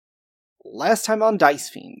Last time on Dice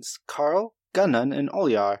Fiends, Carl, Gunnan, and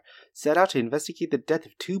Olyar set out to investigate the death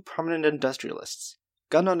of two prominent industrialists.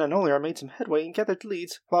 Gunnan and Olyar made some headway and gathered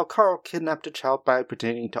leads, while Carl kidnapped a child by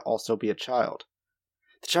pretending to also be a child.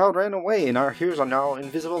 The child ran away, and our heroes are now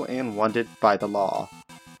invisible and wanted by the law.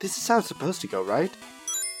 This is how it's supposed to go, right?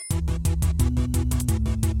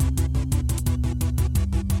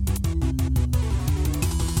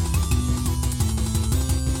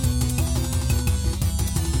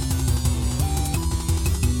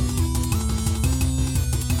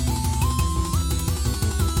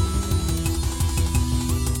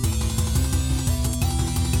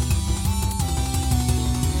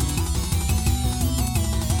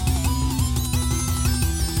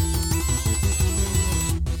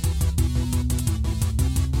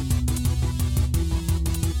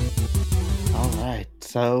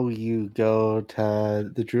 So you go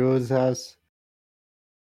to the druid's house?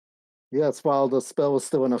 Yes, while the spell was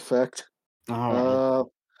still in effect. All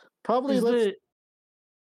right. Probably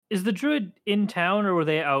Is the druid in town, or were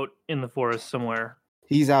they out in the forest somewhere?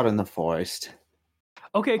 He's out in the forest.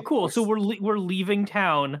 Okay, cool. So we're leaving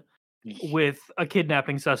town with a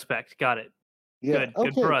kidnapping suspect. Got it. Yeah, Good.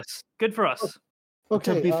 Good for us. Good for us.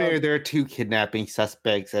 Okay. To be fair, there are two kidnapping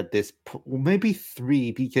suspects at this point. Maybe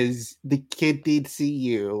three, because the kid did see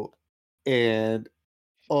you, and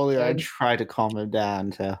Olyar tried to calm him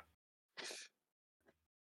down. So,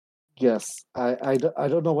 yes, I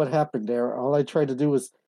don't know what happened there. All I tried to do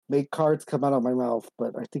was make cards come out of my mouth,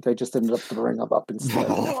 but I think I just ended up throwing them up instead.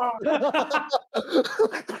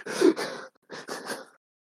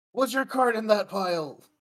 Was your card in that pile?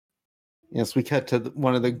 Yes, we cut to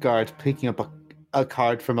one of the guards picking up a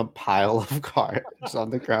card from a pile of cards on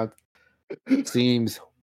the ground. Seems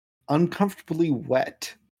uncomfortably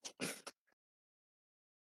wet.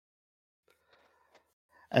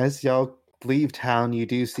 As y'all leave town, you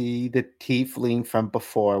do see the tiefling from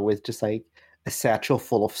before with just like a satchel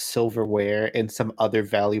full of silverware and some other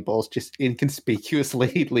valuables just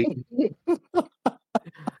inconspicuously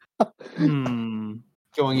going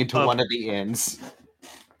into one of the inns.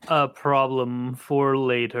 A problem for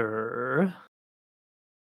later.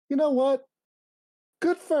 You know what?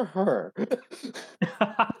 Good for her.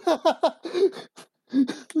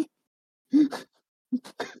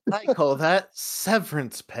 I call that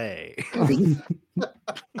severance pay.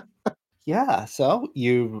 Yeah, so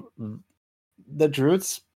the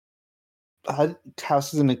druid's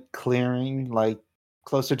house is in a clearing, like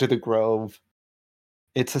closer to the grove.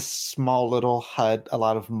 It's a small little hut, a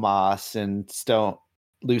lot of moss and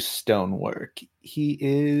loose stonework. He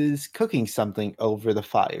is cooking something over the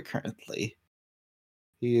fire currently.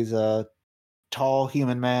 He is a tall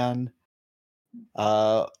human man,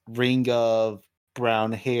 ring of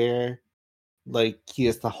brown hair, like he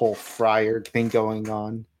has the whole friar thing going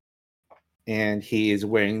on, and he is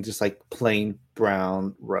wearing just like plain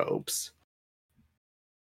brown robes.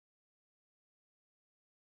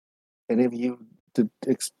 Any of you did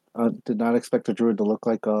not expect a druid to look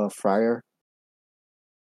like a friar?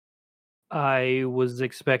 I was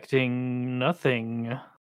expecting nothing.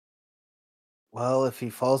 Well, if he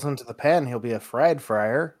falls into the pan, he'll be a fried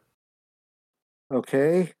friar.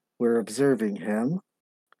 Okay, we're observing him.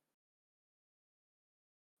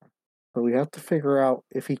 But we have to figure out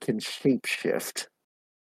if he can shapeshift.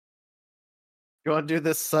 You want to do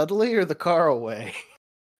this subtly or the Carl way?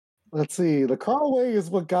 Let's see. The Carl way is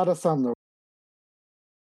what got us on the...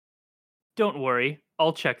 Don't worry.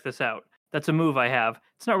 I'll check this out. That's a move I have.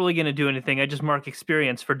 It's not really going to do anything. I just mark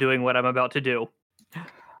experience for doing what I'm about to do.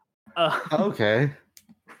 Okay.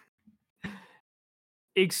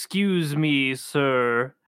 Excuse me,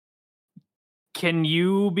 sir. Can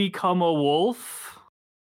you become a wolf?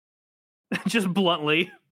 Just bluntly.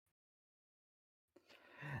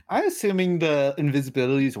 I'm assuming the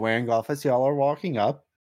invisibility is wearing off as y'all are walking up.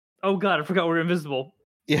 Oh god, I forgot we're invisible.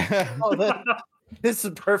 Yeah. This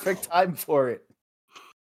is perfect time for it.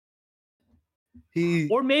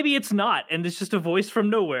 Or maybe it's not, and it's just a voice from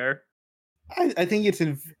nowhere. I think it's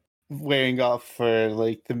wearing off for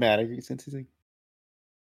like thematic reasons. He's like,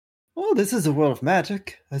 well, this is a world of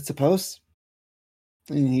magic, I suppose.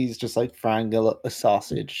 And he's just like frying a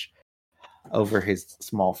sausage over his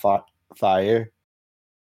small fire.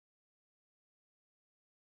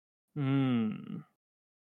 You're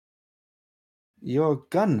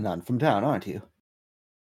Gunnan from town, aren't you?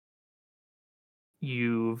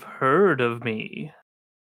 You've heard of me.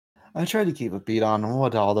 I try to keep a beat on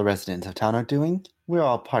what all the residents of town are doing. We're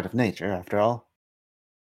all part of nature, after all.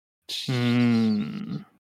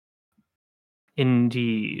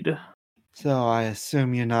 Indeed. So I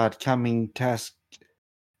assume you're not coming to ask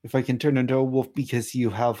if I can turn into a wolf because you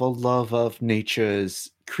have a love of nature's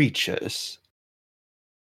creatures.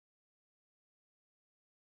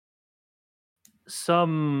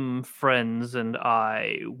 Some friends and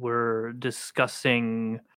I were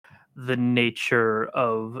discussing the nature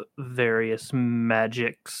of various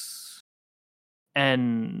magics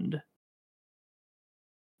and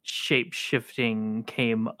shape-shifting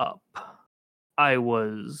came up. I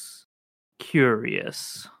was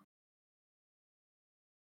curious.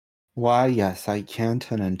 Why, yes, I can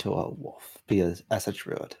turn into a wolf because as a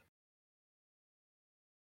druid.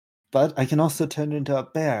 But I can also turn into a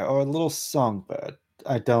bear or a little songbird.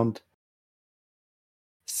 I don't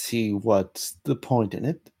see what's the point in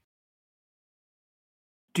it.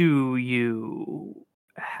 Do you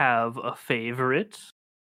have a favorite?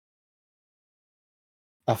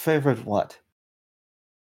 A favorite what?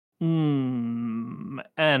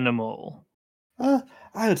 Animal. I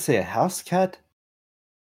would say a house cat.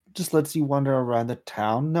 Just lets you wander around the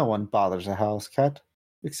town. No one bothers a house cat,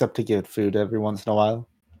 except to give it food every once in a while.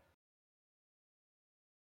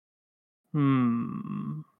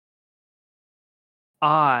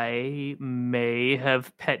 I may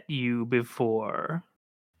have pet you before.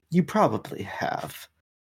 You probably have.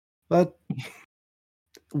 But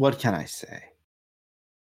what can I say?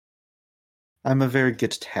 I'm a very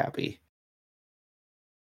good tabby.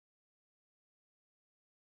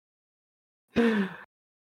 I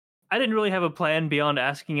didn't really have a plan beyond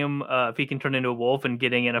asking him if he can turn into a wolf and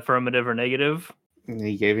getting an affirmative or negative.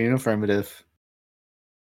 He gave you an affirmative.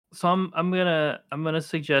 So I'm gonna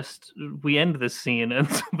suggest we end this scene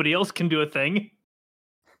and somebody else can do a thing.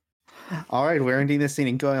 All right, we're ending this scene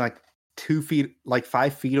and going like 2 feet, like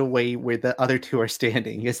 5 feet away where the other two are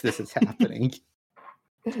standing as this is happening.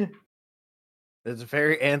 It's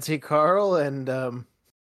very anti-Carl, and I'm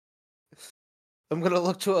gonna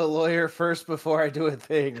look to a lawyer first before I do a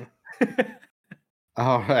thing.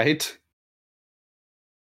 All right.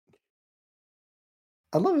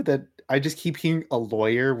 I love it that I just keep hearing a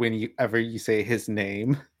lawyer whenever you say his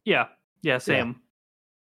name. Yeah, same.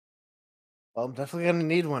 Well, I'm definitely gonna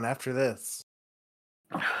need one after this.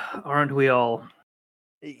 Aren't we all?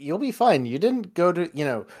 You'll be fine. You didn't go to,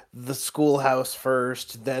 the schoolhouse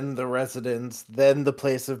first, then the residence, then the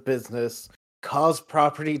place of business, cause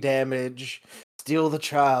property damage, steal the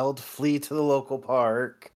child, flee to the local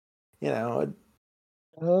park. Your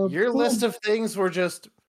list of things were just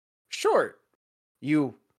short.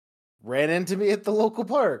 You ran into me at the local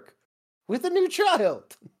park with a new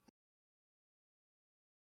child.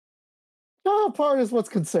 Child part is what's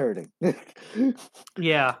concerning.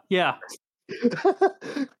 Yeah. Child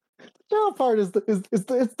part is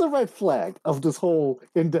the red flag of this whole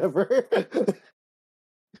endeavor.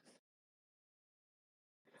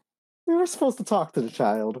 We were supposed to talk to the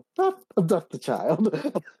child, not abduct the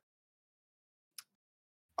child.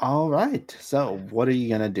 All right. So, what are you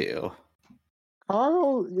gonna do?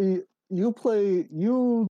 Carl,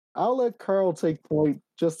 I'll let Carl take point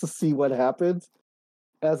just to see what happens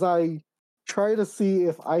as I try to see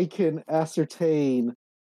if I can ascertain.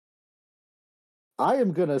 I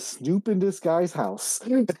am gonna snoop in this guy's house.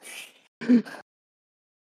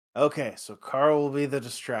 Okay, so Carl will be the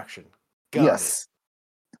distraction. Got yes.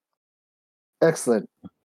 Excellent.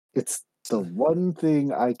 It's the one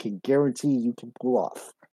thing I can guarantee you can pull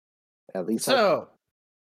off. At least so.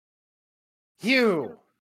 You,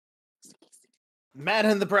 man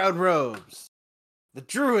in the brown robes, the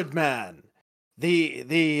druid man,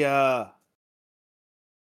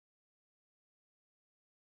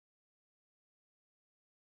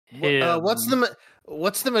 what's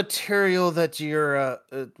the material that your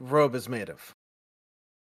robe is made of?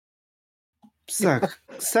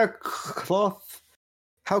 Sackcloth.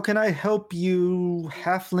 How can I help you,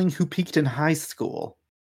 halfling who peaked in high school?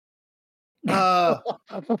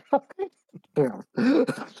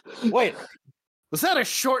 Wait, was that a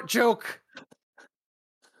short joke?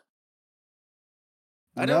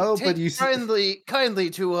 I don't take kindly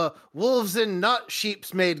to wolves in not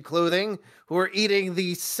sheep's made clothing who are eating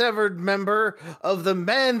the severed member of the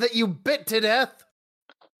man that you bit to death.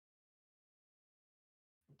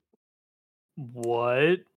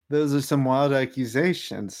 What? Those are some wild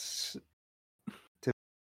accusations to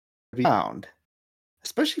be found,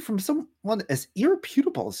 especially from someone as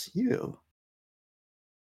irreputable as you.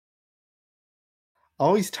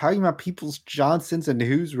 Always talking about people's Johnsons and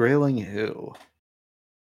who's railing who.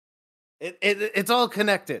 It's all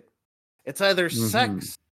connected. It's either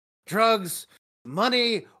sex, drugs,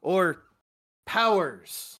 money, or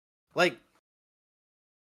powers. And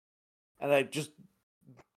I just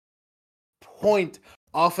point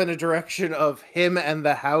off in a direction of him and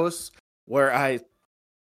the house where I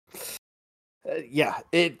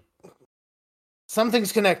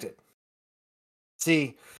Something's connected.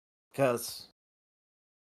 See, because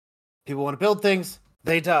people want to build things,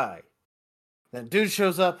 they die. Then dude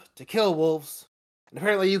shows up to kill wolves, and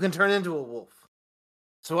apparently you can turn into a wolf.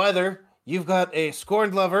 So either you've got a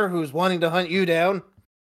scorned lover who's wanting to hunt you down,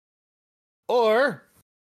 or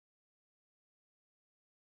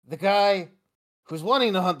the guy who's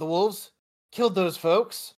wanting to hunt the wolves killed those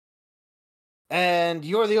folks, and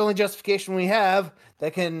you're the only justification we have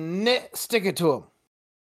that can stick it to him.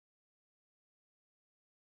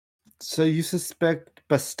 So you suspect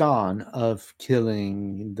Bastan of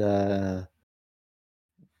killing the...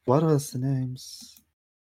 What was the names?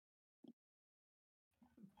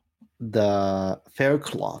 The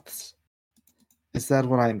Faircloths. Is that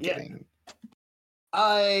what I'm getting?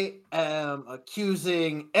 I am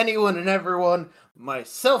accusing anyone and everyone,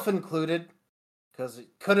 myself included, because it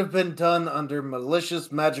could have been done under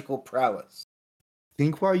malicious magical prowess.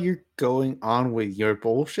 Think while you're going on with your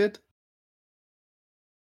bullshit?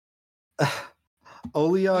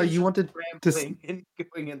 Olia, you wanted rambling and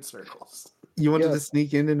going in circles. You wanted to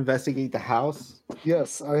sneak in and investigate the house?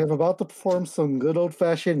 Yes, I am about to perform some good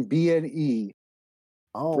old-fashioned B&E.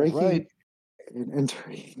 Oh, breaking right. and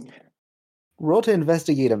entering. Roll to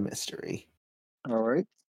investigate a mystery. All right.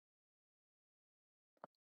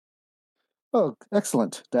 Oh,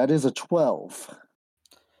 excellent. That is a 12.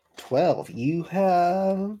 12. You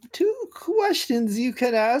have 2 questions you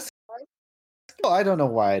can ask. Oh, I don't know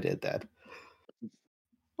why I did that.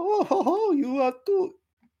 You have to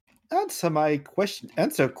answer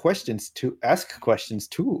questions to ask questions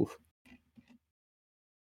too.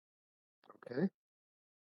 Okay.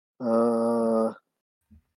 Let's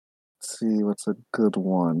see what's a good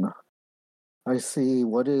one. I see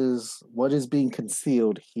what is being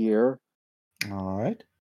concealed here. All right.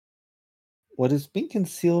 What is being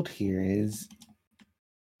concealed here is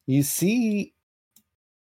you see,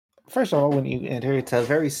 first of all, when you enter, it's a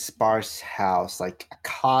very sparse house, like a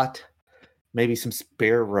cot, maybe some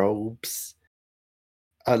spare robes,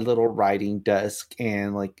 a little writing desk,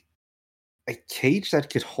 and like a cage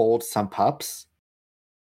that could hold some pups.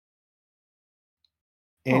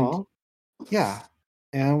 And Aw. yeah,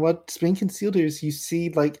 and what's being concealed here is you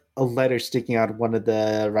see like a letter sticking out of one of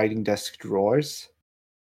the writing desk drawers.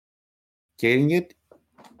 Getting it,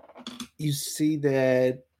 you see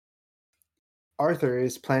that Arthur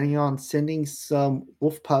is planning on sending some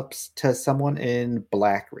wolf pups to someone in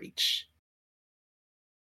Blackreach.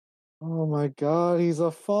 Oh my god, he's a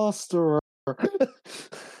fosterer. I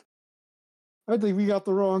think we got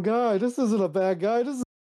the wrong guy. This isn't a bad guy. This is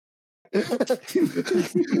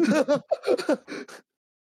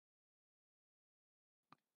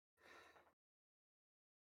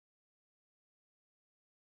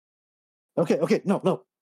Okay, no.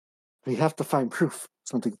 We have to find proof.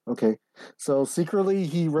 Something. Okay. So secretly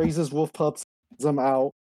he raises wolf pups, them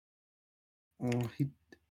out.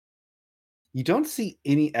 You don't see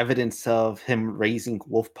any evidence of him raising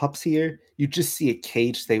wolf pups here. You just see a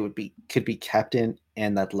cage they could be kept in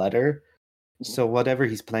and that letter. So whatever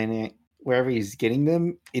he's planning, wherever he's getting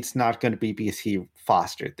them, it's not going to be because he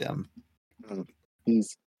fostered them. He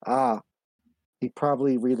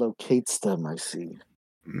probably relocates them, I see.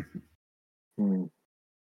 Mm-hmm.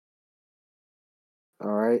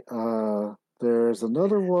 All right. There's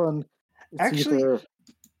another one. Actually,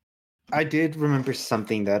 I did remember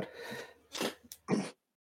something that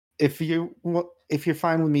if you're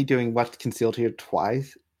fine with me doing what's concealed here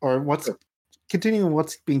twice, or continuing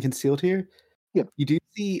what's being concealed here, you do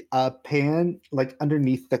see a pan like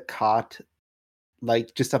underneath the cot,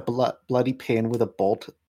 like just a bloody pan with a bolt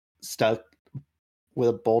stuck with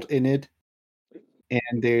a bolt in it,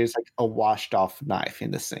 and there's like a washed off knife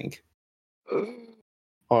in the sink,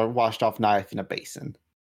 or washed off knife in a basin.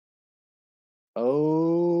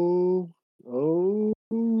 Oh.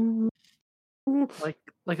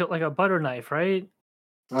 Like a butter knife, right?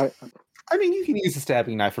 I mean, you can use a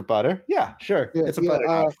stabbing knife for butter. Yeah, sure. It's a butter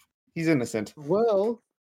knife. He's innocent. Well,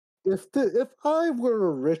 if I were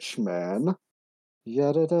a rich man,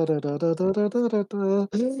 I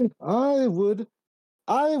would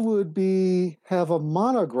have a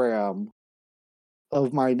monogram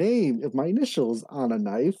of my name, of my initials on a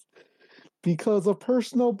knife, because of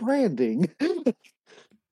personal branding.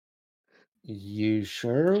 You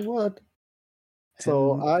sure would.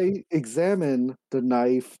 So I examine the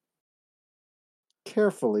knife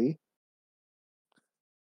carefully.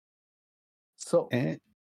 So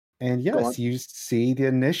and yes, you see the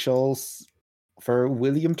initials for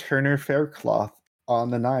William Turner Faircloth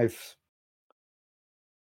on the knife.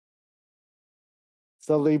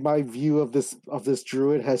 Suddenly, my view of this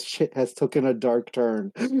druid has taken a dark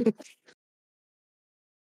turn.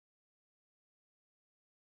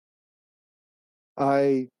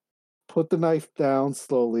 I put the knife down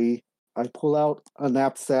slowly. I pull out a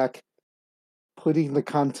knapsack, putting the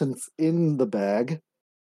contents in the bag,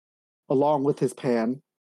 along with his pan.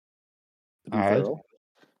 To be All right. thorough.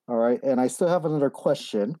 All right, and I still have another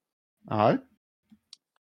question. All right.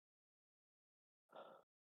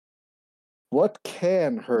 What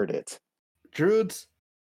can hurt it? Druids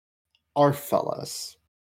are fellas.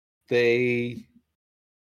 They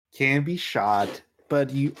can be shot, but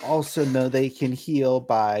you also know they can heal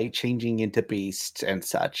by changing into beasts and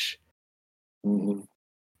such. Mhm.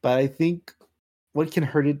 But I think what can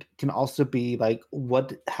hurt it can also be like,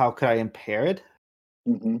 how could I impair it?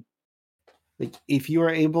 Mhm. Like, if you are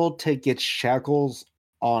able to get shackles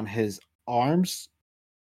on his arms,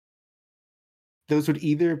 those would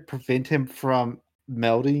either prevent him from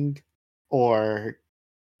melting, or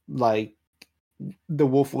like the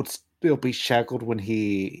wolf would still be shackled when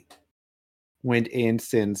he went in,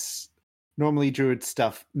 since normally druid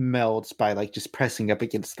stuff melts by like just pressing up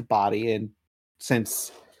against the body, and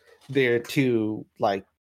since they're two like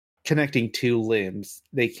connecting two limbs,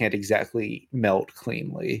 they can't exactly melt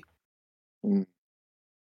cleanly. Mm.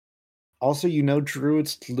 Also,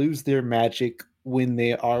 druids lose their magic when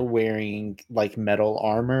they are wearing like metal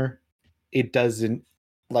armor. It doesn't,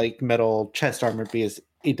 like metal chest armor, because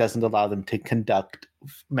it doesn't allow them to conduct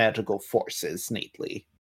magical forces neatly.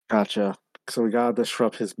 Gotcha. So we gotta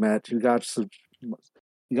disrupt his You gotta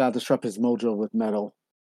disrupt his mojo with metal.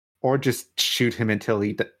 Or just shoot him until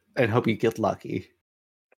and hope you get lucky.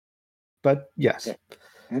 But yes. Okay.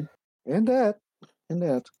 And that.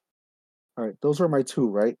 All right, those were my two,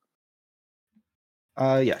 right?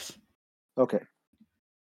 Yes. Okay.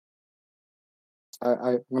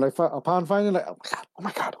 Upon finding that, oh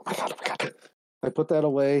my god, I put that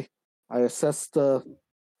away. I assess the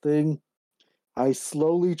thing. I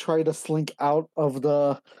slowly try to slink out of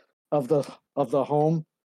the home.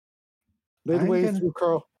 Midway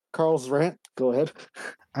through Carl's rant. Go ahead.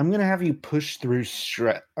 I'm gonna have you push through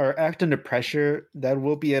stress or act under pressure. That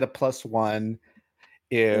will be at a +1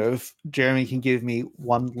 if Jeremy can give me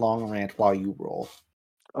one long rant while you roll.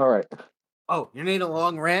 All right. Oh, you need a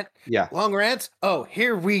long rant? Yeah. Long rants? Oh,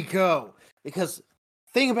 here we go. Because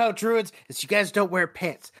thing about druids is you guys don't wear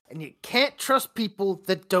pants, and you can't trust people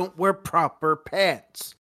that don't wear proper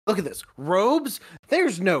pants. Look at this. Robes?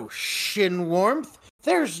 There's no shin warmth.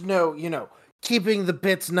 There's no, keeping the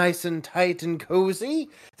bits nice and tight and cozy.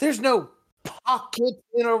 There's no pocket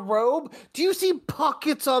in a robe. Do you see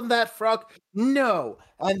pockets on that frock? No.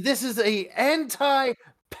 And this is a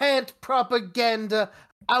anti-pant propaganda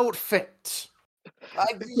outfit.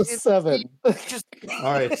 It's a 7. All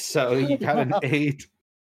right, so you got an 8.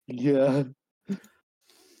 Yeah.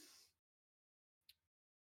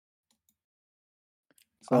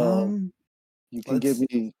 So you can give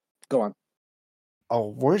me. Go on. A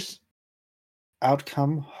worse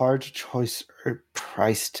outcome, hard choice, or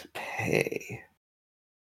price to pay.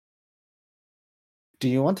 Do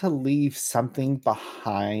you want to leave something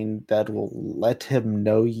behind that will let him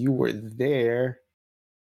know you were there?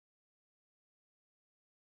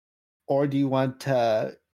 Or do you want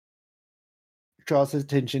to draw his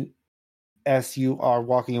attention as you are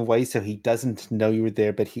walking away so he doesn't know you were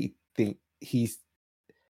there, but he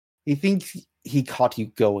thinks he caught you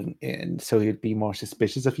going in, so he'd be more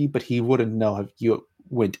suspicious of you, but he wouldn't know if you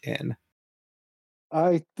went in?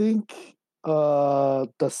 I think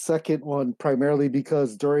the second one, primarily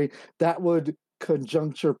because during that would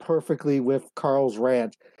conjuncture perfectly with Carl's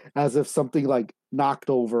rant, as if something like knocked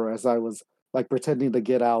over as I was like pretending to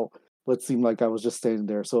get out, but seemed like I was just standing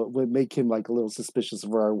there. So it would make him like a little suspicious of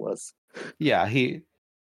where I was. Yeah,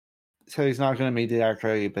 so he's not going to meet the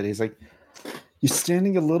directly, but he's like, "You're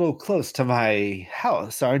standing a little close to my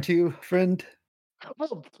house, aren't you, friend?"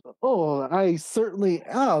 I certainly.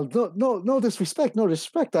 No disrespect. No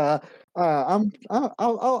disrespect. I'll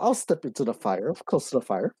step into the fire, close to the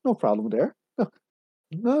fire. No problem there.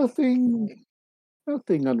 Nothing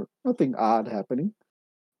odd happening.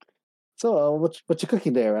 So, what you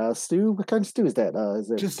cooking there? Stew? What kind of stew is that?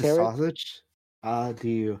 Is it Just a carrot? sausage.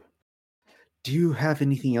 Do you have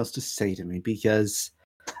anything else to say to me? Because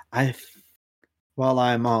while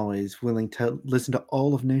I'm always willing to listen to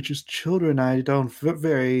all of nature's children, I don't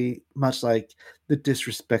very much like the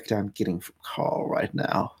disrespect I'm getting from Carl right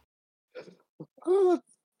now.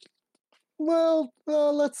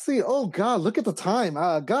 Let's see. Oh God, look at the time,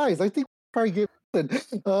 guys. I think we probably get.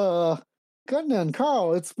 Gunnan,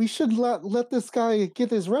 Carl, we should let this guy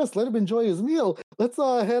get his rest. Let him enjoy his meal. Let's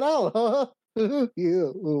head out. Yeah.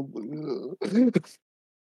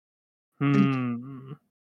 Hmm.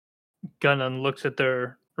 Gunnan looks at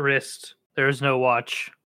their wrist. There's no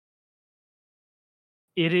watch.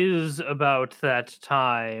 It is about that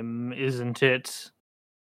time, isn't it?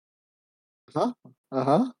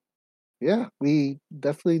 Uh-huh. Yeah, we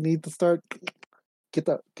definitely need to start get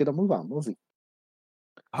a move on, Mosey.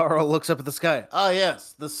 Carl looks up at the sky. Ah,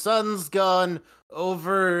 yes, the sun's gone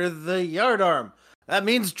over the yardarm. That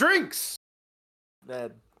means drinks.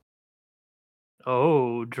 Ned.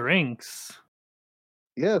 Oh, drinks.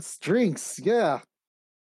 Yes, drinks. Yeah.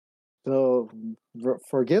 So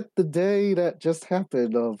forget the day that just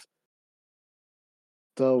happened of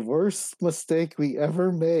the worst mistake we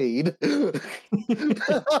ever made.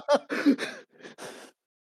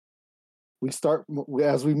 We start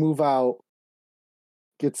as we move out,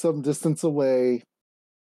 get some distance away.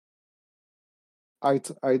 I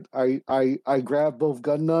grab both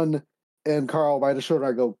Gunnan and Carl by the shoulder.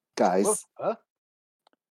 I go, guys, Huh?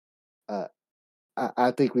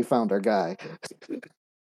 I think we found our guy.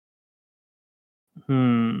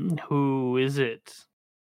 Who is it?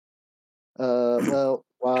 Well,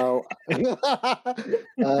 wow. Okay,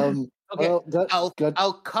 Well,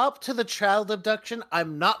 I'll cop to the child abduction.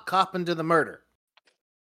 I'm not copping to the murder.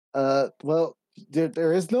 Well,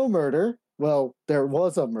 there is no murder. Well, there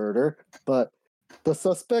was a murder, but the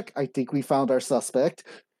suspect, I think we found our suspect.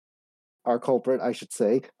 Our culprit, I should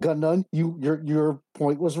say. Gunnan, your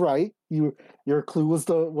point was right. Your clue was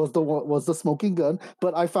the smoking gun,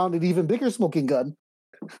 but I found an even bigger smoking gun.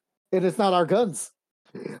 And it's not our guns.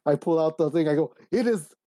 I pull out the thing, I go, it is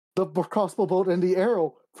the crossbow bolt and the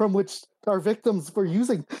arrow from which our victims were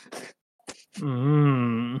using.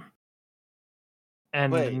 And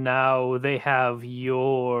Wait. now they have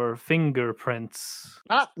your fingerprints.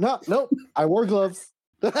 No, I wore gloves.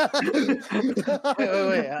 Wait.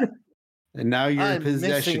 And now you're in I'm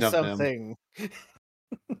possession missing of them. something.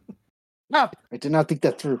 I did not think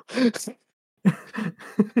that through.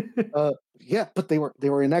 Yeah, but they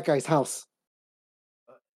were in that guy's house.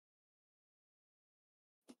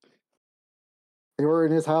 They were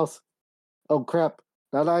in his house. Oh crap!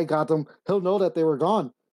 Now that I got them, he'll know that they were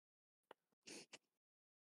gone.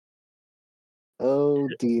 Oh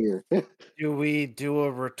dear. Do we do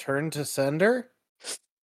a return to sender?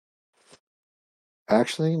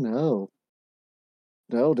 Actually, no.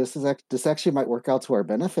 No, this actually might work out to our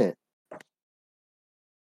benefit.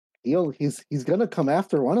 He's gonna come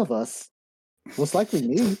after one of us. Most likely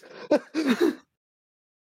me.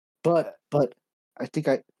 but I think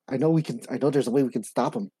I know there's a way we can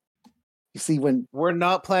stop him. You see, when We're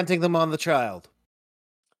not planting them on the child.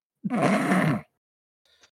 no.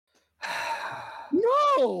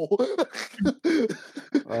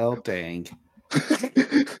 Well, dang.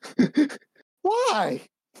 Why?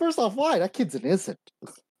 First off, why? That kid's innocent.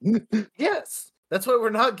 Yes, that's why we're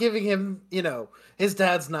not giving him, his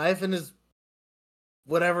dad's knife and his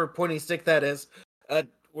whatever pointy stick that is.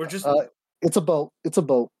 We're just It's a boat. It's a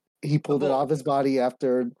boat. He pulled it boat. off his body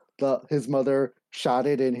after his mother shot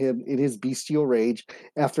it in his bestial rage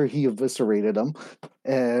after he eviscerated him,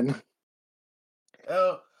 and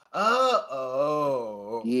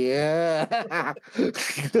yeah.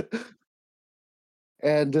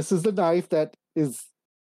 And this is the knife that is,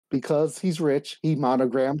 because he's rich, he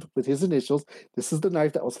monogrammed with his initials. This is the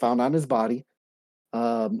knife that was found on his body.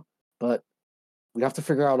 But we have to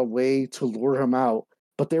figure out a way to lure him out.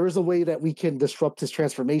 But there is a way that we can disrupt his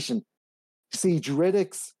transformation. See,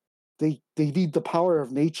 Druidics, they need the power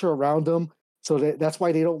of nature around them, so that's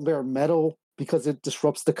why they don't wear metal, because it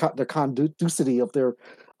disrupts the conducity of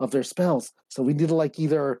their spells. So we need to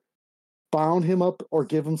either bound him up or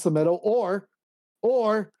give him some metal, or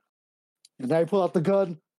and I pull out the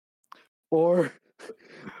gun, or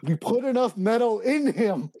we put enough metal in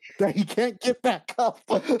him that he can't get back up.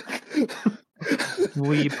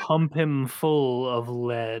 We pump him full of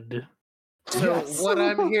lead. So what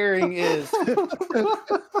I'm hearing is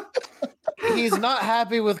he's not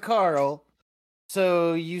happy with Carl.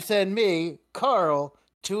 So you send me, Carl,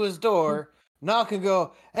 to his door, knock and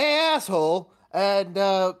go, "Hey, asshole," and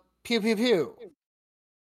pew pew pew.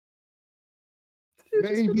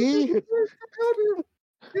 Maybe.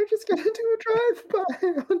 You're just gonna do a drive-by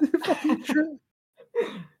on the fucking train.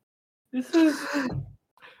 This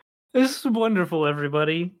is wonderful,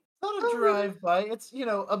 everybody. Not a drive-by. It's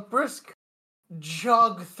a brisk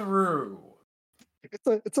jog through.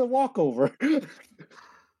 It's a walkover.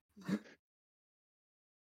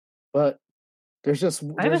 But there's I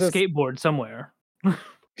have a skateboard somewhere.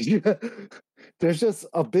 There's just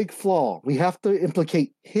a big flaw. We have to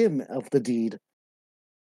implicate him of the deed.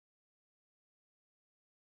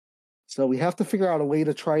 So we have to figure out a way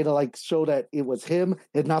to try to like show that it was him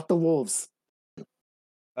and not the wolves.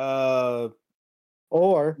 Or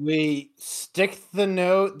We stick the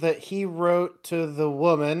note that he wrote to the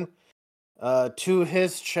woman to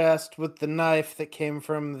his chest with the knife that came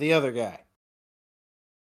from the other guy.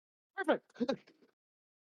 perfect.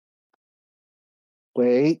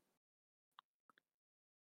 Wait.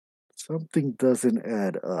 Something doesn't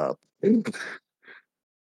add up.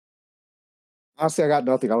 Honestly, I got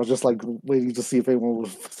nothing. I was just like waiting to see if anyone would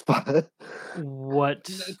spot it. What?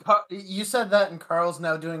 You said that, and Carl's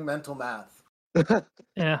now doing mental math,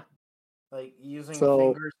 Yeah. like using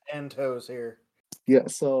So- fingers and toes here. Yeah,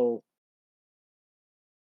 so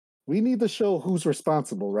we need to show who's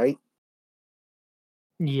responsible, right?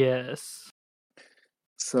 Yes.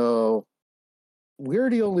 So we're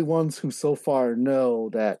the only ones who so far know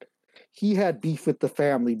that he had beef with the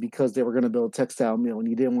family because they were going to build a textile mill and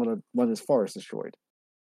he didn't want his forest destroyed.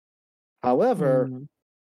 However, Mm,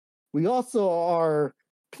 we also are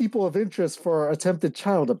people of interest for attempted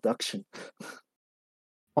child abduction.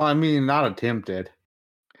 Well, I mean, not attempted.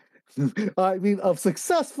 I mean, of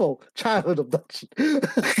successful child abduction.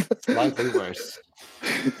 Slightly worse.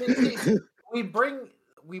 We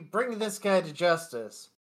bring this guy to justice,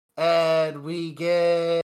 and we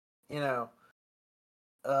get,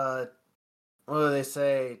 what do they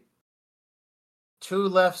say? Two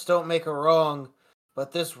lefts don't make a wrong,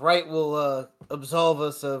 but this right will absolve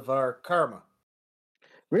us of our karma.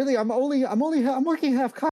 Really, I'm working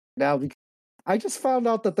half time now because I just found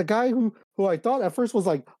out that the guy who I thought at first was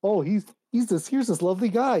like, oh, here's this lovely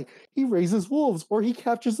guy. He raises wolves or he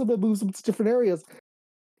captures them and moves them to different areas.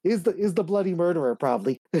 Is the bloody murderer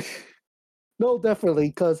probably? No, definitely,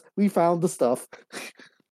 because we found the stuff.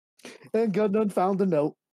 And Gundam found the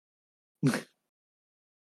note.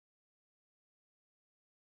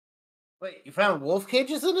 Wait, you found wolf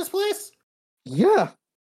cages in this place? Yeah.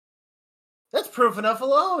 That's proof enough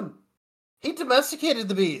alone. He domesticated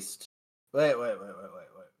the beast. Wait.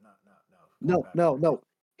 No.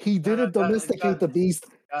 He didn't domesticate the beast.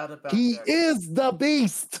 He is the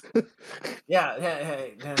beast. No.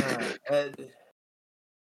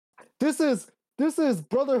 This is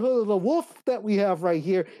Brotherhood of the Wolf that we have right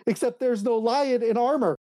here, except there's no lion in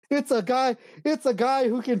armor. It's a guy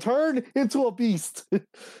who can turn into a beast.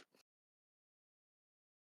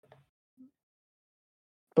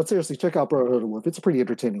 But seriously, check out Brotherhood of the Wolf. It's a pretty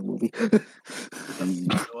entertaining movie.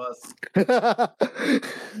 It was.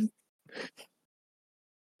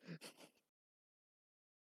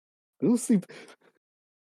 Lucy,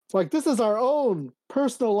 it's like this is our own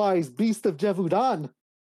personalized Beast of Jevudan,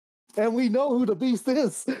 and we know who the beast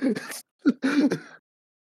is.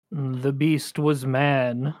 the beast was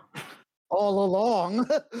man. All along.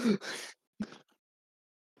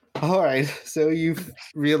 All right, so you've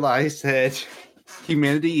realized that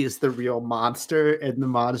humanity is the real monster, and the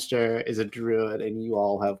monster is a druid, and you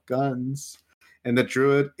all have guns. And the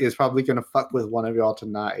druid is probably going to fuck with one of y'all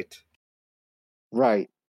tonight. Right.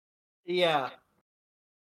 Yeah.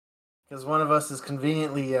 Because one of us is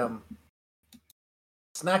conveniently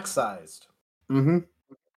snack sized. Mm-hmm.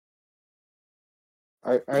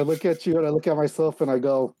 I look at you and I look at myself and I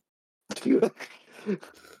go,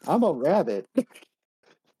 I'm a rabbit.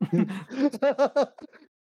 Yep.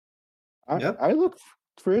 I look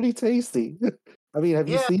pretty tasty. I mean, have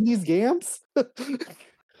you seen these gams?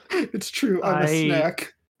 It's true, I'm a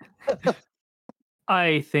snack.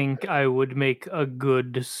 I think I would make a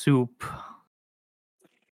good soup.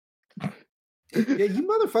 Yeah, you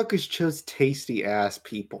motherfuckers chose tasty ass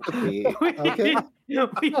people to be. Okay?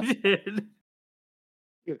 We did.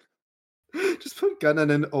 Just put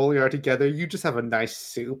Gunnan and Oliar together, you just have a nice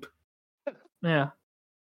soup. Yeah.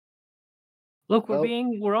 Look, Well-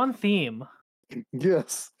 we're on theme.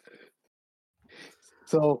 Yes.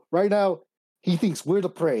 So right now, he thinks we're the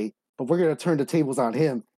prey, but we're going to turn the tables on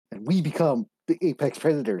him, and we become the apex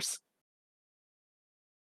predators.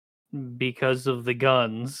 Because of the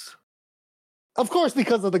guns. Of course,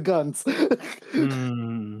 because of the guns.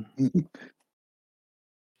 Hmm.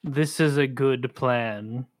 This is a good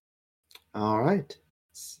plan. All right.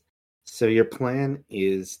 So your plan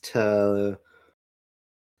is to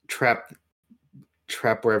trap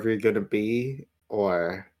wherever you're going to be,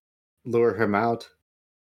 or lure him out.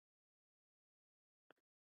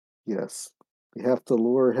 Yes. We have to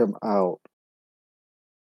lure him out.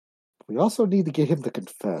 We also need to get him to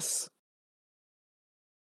confess.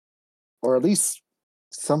 Or at least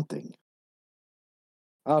something.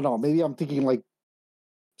 I don't know. Maybe I'm thinking like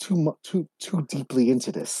too deeply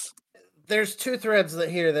into this. There's two threads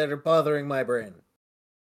here that are bothering my brain.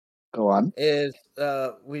 Go on. Is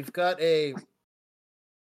we've got a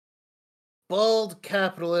bald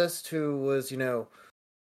capitalist who was,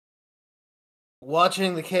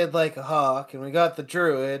 watching the kid like a hawk, and we got the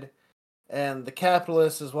druid, and the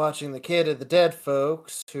capitalist is watching the kid of the dead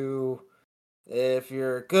folks, who, if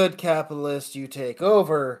you're a good capitalist, you take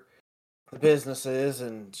over the businesses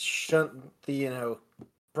and shunt the,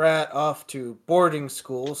 brat off to boarding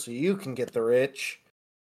school so you can get the rich.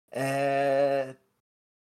 And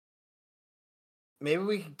maybe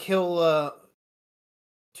we could kill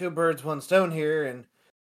two birds, one stone here and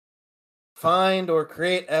find or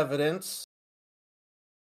create evidence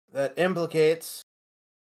that implicates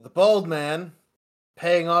the bald man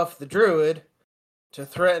paying off the druid to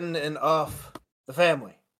threaten and off the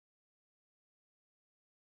family.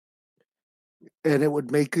 And it would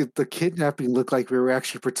make the kidnapping look like we were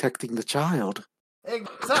actually protecting the child.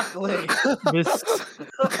 Exactly. This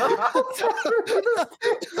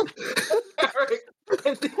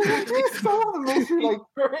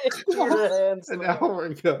An hour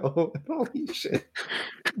ago. Holy shit.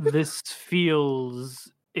 this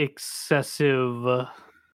feels excessive.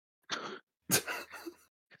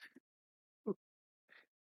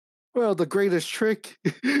 Well, the greatest trick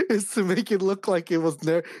is to make it look like it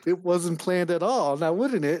wasn't planned at all. Now,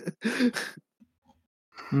 wouldn't it?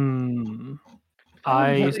 Hmm.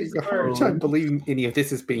 I'm I having a hard time believing any of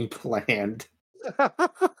this is being planned.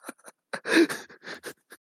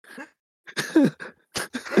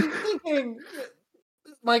 Thinking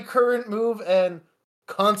my current move and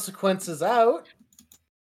consequences out,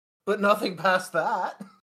 but nothing past that.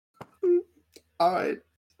 Alright.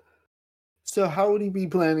 So how would he be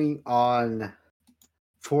planning on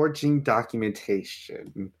forging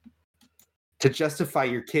documentation to justify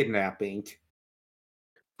your kidnapping?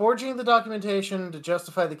 Forging the documentation to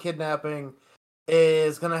justify the kidnapping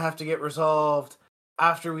is going to have to get resolved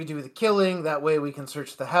after we do the killing. That way we can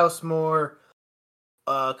search the house more,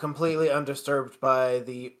 completely undisturbed by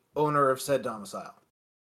the owner of said domicile.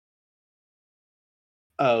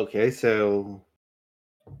 Okay, so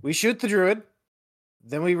We shoot the druid,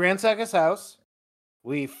 then we ransack his house,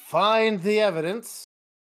 we find the evidence,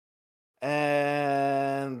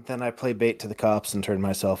 and then I play bait to the cops and turn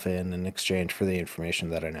myself in exchange for the information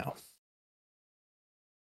that I know.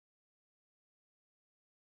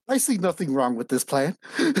 I see nothing wrong with this plan.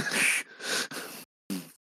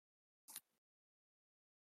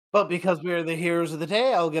 But because we are the heroes of the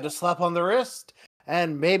day, I'll get a slap on the wrist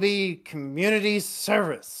and maybe community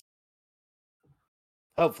service.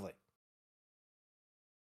 Hopefully.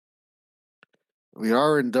 We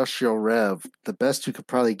are Industrial Rev. The best you could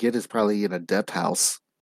probably get is probably in a debt house.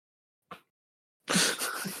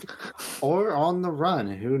 or on the run,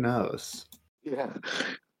 who knows? Yeah.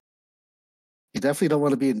 You definitely don't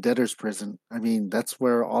want to be in debtor's prison. I mean, that's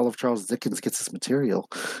where all of Charles Dickens gets his material.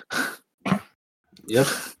 Yep.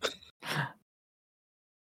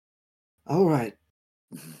 All right.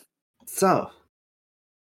 So,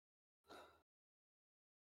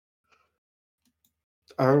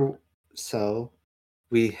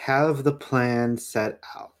 we have the plan set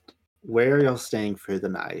out. Where are y'all staying for the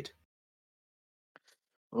night?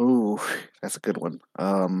 Ooh, that's a good one.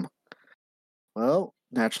 Well,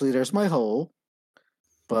 naturally there's my hole,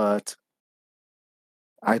 but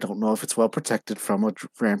I don't know if it's well protected from a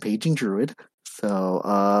rampaging druid. So,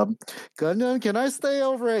 Gundam, can I stay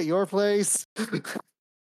over at your place?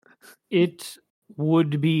 It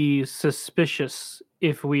would be suspicious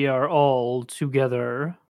if we are all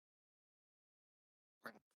together.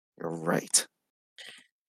 You're right.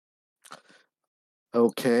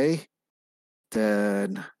 Okay.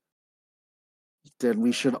 Then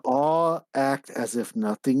we should all act as if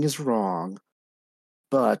nothing is wrong,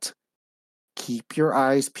 but keep your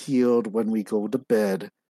eyes peeled when we go to bed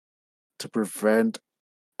to prevent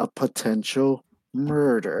a potential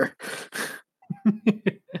murder.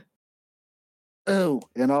 Oh,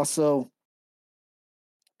 and also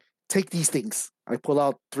take these things. I pull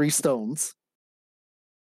out 3 stones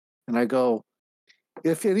and I go,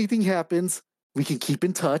 if anything happens, we can keep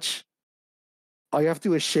in touch. All you have to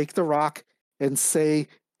do is shake the rock and just say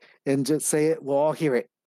it. We'll all hear it.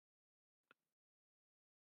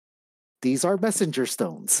 These are messenger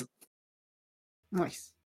stones.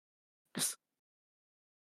 Nice. Just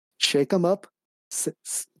shake them up,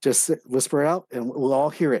 whisper it out, and we'll all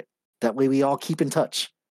hear it. That way we all keep in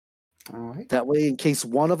touch. All right. That way, in case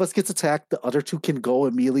one of us gets attacked, the other 2 can go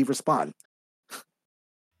immediately respond.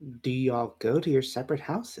 Do y'all go to your separate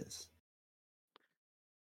houses?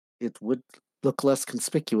 It would look less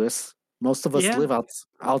conspicuous. Most of us Yeah. live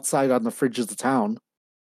outside on the fringes of town.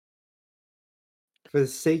 For the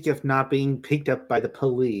sake of not being picked up by the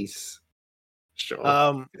police.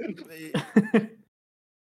 Sure.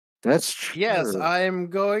 That's true. Yes, I'm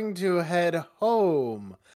going to head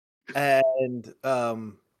home. And,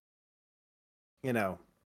 you know,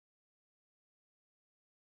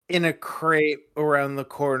 in a crate around the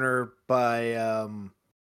corner by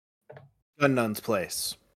Gunnun's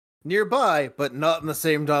place. Nearby, but not in the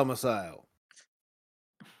same domicile.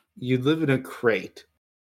 You live in a crate.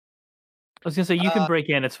 I was gonna say you can break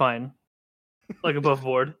in. It's fine. Like above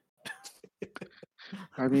board.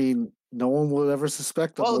 I mean, no one will ever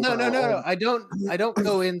suspect. Well, no. mobile- I don't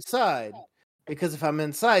go inside because if I'm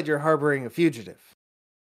inside, you're harboring a fugitive,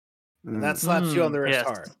 and that slaps you on the wrist yes.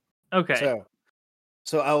 hard. Okay.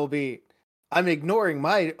 So I'm ignoring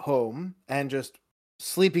my home and just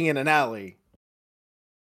sleeping in an alley,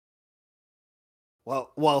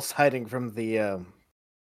 whilst hiding from the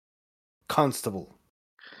constable.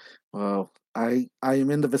 Well, I am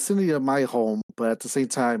in the vicinity of my home, but at the same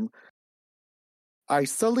time, I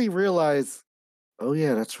suddenly realize, oh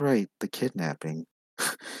yeah, that's right, the kidnapping.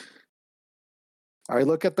 I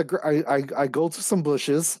look at I go to some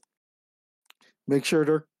bushes, make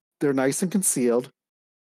sure they're nice and concealed.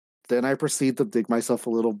 Then I proceed to dig myself a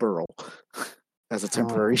little burrow as a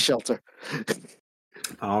temporary shelter.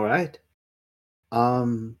 All right.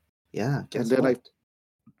 Yeah. Guess then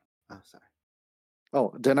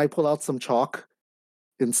what? Then I pull out some chalk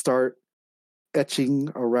and start etching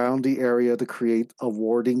around the area to create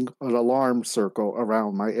an alarm circle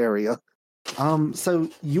around my area. So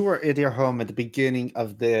you were at your home at the beginning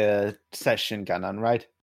of the session, Gunnun, right?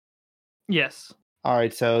 Yes. All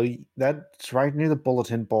right, so that's right near the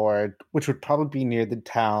bulletin board, which would probably be near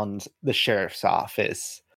the sheriff's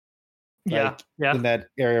office. Yeah. In that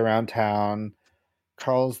area around town.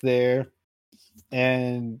 Carl's there,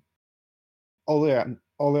 and Oliar,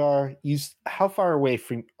 how far away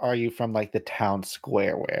are you from like the town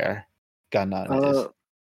square where Gunnun is?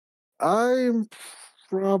 I'm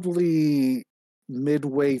probably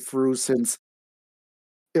midway through, since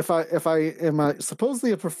if I am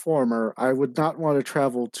supposedly a performer, I would not want to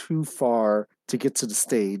travel too far to get to the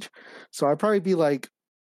stage. So I'd probably be like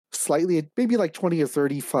maybe like 20 or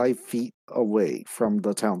 35 feet away from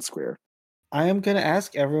the town square. I am going to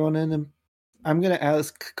ask everyone I'm going to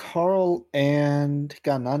ask Carl and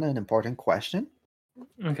Gunnun an important question.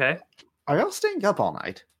 Okay. Are y'all staying up all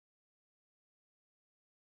night?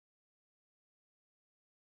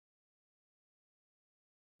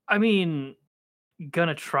 I mean,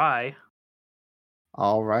 gonna try.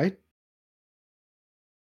 All right.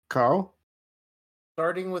 Carl?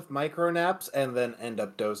 Starting with micro naps and then end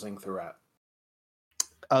up dozing throughout.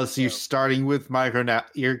 Oh, so you're starting with micro nap.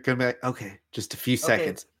 You're going to be like, okay, just a few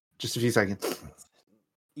seconds. Just a few seconds.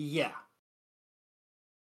 Yeah.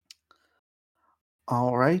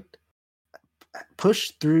 All right.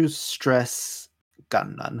 Push through stress,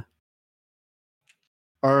 Gunnun.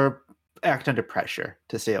 Or act under pressure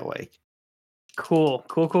to stay awake. Cool.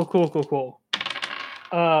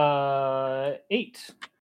 8.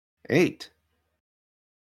 8.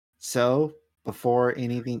 So, before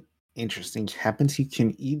anything interesting happens, you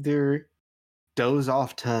can either doze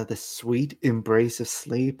off to the sweet embrace of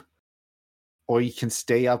sleep, or you can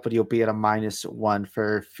stay up, but you'll be at a -1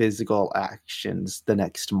 for physical actions the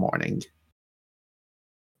next morning.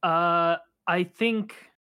 I think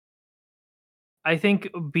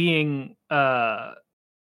being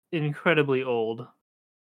incredibly old,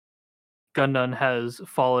 Gunnun has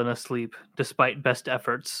fallen asleep despite best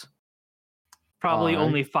efforts. Probably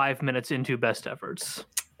only 5 minutes into best efforts.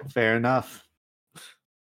 Fair enough.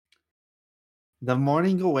 The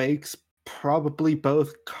morning awakes, probably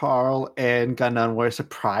both Carl and Gunnun were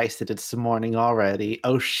surprised that it's the morning already.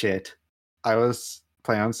 Oh shit. I was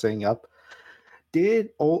planning on staying up.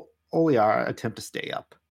 Did Oliar attempt to stay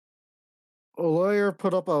up? Oliar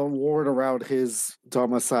put up a ward around his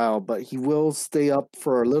domicile, but he will stay up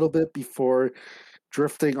for a little bit before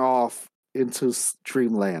drifting off into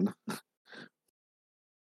dreamland.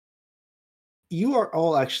 You are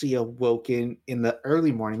all actually awoken in the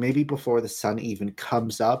early morning, maybe before the sun even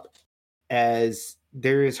comes up, as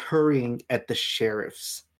there is hurrying at the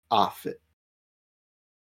sheriff's office.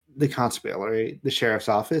 The constabulary, the sheriff's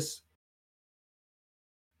office.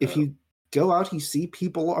 If you go out, you see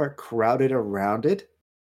people are crowded around it.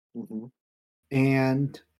 Mm-hmm.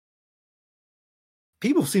 And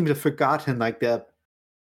people seem to have forgotten like the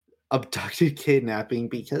abducted kidnapping,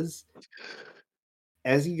 because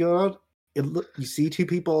as you go out, you see 2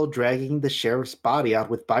 people dragging the sheriff's body out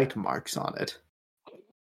with bite marks on it.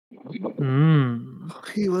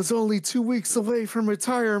 He was only 2 weeks away from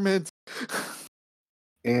retirement.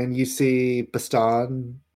 And you see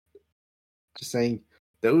Baston just saying,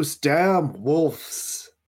 "Those damn wolves."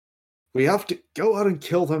 We have to go out and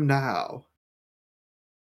kill them now.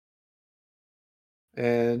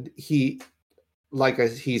 And he's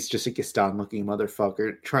just a Gaston-looking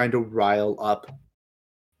motherfucker trying to rile up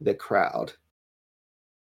the crowd.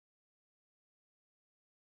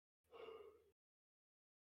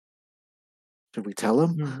 Should we tell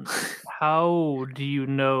him? How do you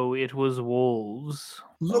know it was wolves?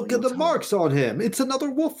 Look at the marks on him. It's another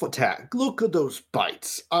wolf attack. Look at those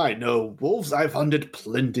bites. I know wolves. I've hunted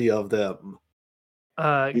plenty of them.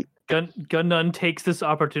 Gundun takes this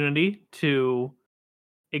opportunity to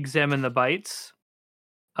examine the bites.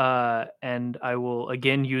 And I will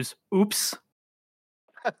again use oops.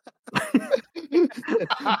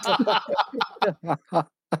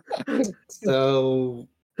 So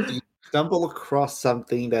you stumble across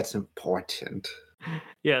something that's important.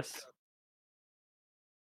 Yes.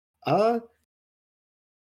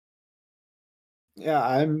 Yeah,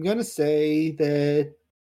 I'm gonna say that.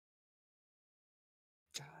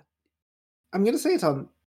 I'm gonna say it's on.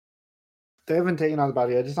 They haven't taken out the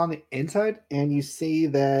body yet. It's on the inside, and you see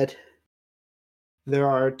that there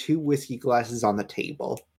are 2 whiskey glasses on the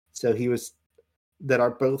table. So that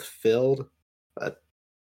are both filled, but.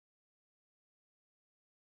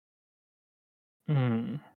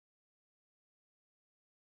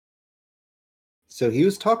 So he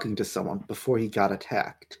was talking to someone before he got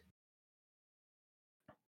attacked.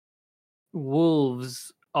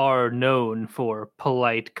 Wolves are known for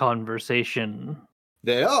polite conversation.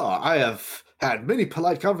 They are. I have had many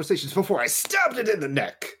polite conversations before I stabbed it in the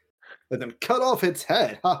neck and then cut off its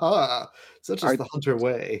head. Ha ha. Such is the hunter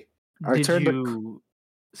way. Did you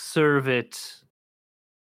serve it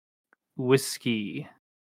whiskey?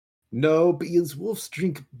 No, because wolves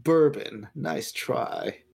drink bourbon. Nice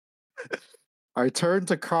try. I turn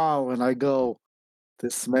to Carl and I go,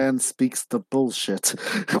 this man speaks the bullshit.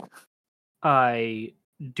 I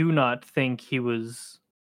do not think he was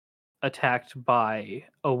attacked by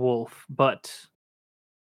a wolf, but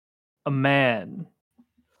a man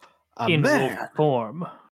in wolf form.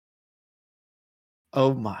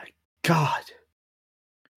 Oh my god.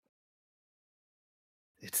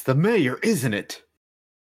 It's the mayor, isn't it?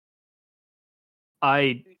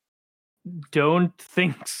 I don't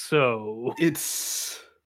think so.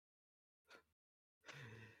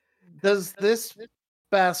 Does this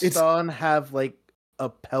Baston have like a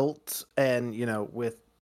pelt and, with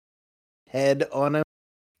head on him?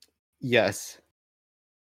 Yes.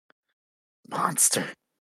 Monster.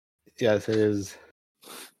 Yes, it is.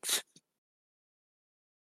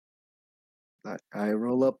 I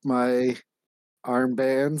roll up my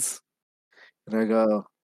armbands and I go,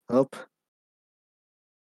 up.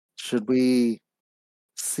 Should we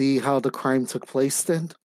see how the crime took place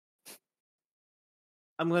then?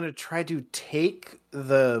 I'm going to try to take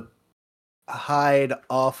the hide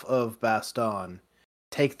off of Baston,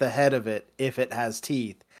 take the head of it if it has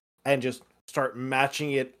teeth, and just start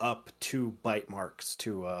matching it up to bite marks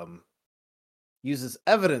to use as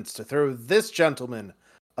evidence to throw this gentleman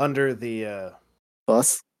under the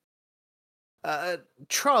bus?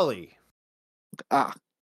 Trolley. Ah.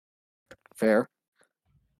 Fair.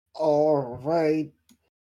 All right.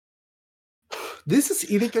 This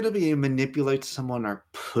is either going to be a manipulate someone or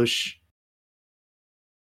push.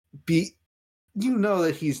 You know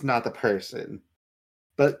that he's not the person.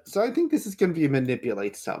 But so I think this is going to be a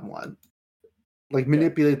manipulate someone. Like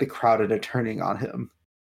manipulate the crowd into turning on him.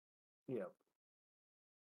 Yeah.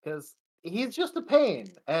 Because he's just a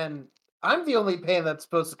pain. And I'm the only pain that's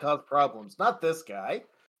supposed to cause problems, not this guy.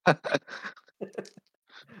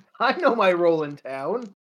 I know my role in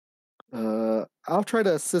town. I'll try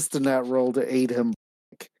to assist in that role to aid him,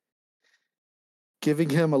 giving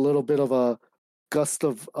him a little bit of a gust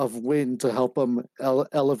of wind to help him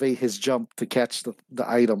elevate his jump to catch the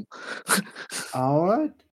item. All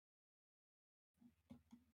right.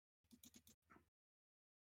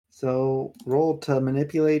 So roll to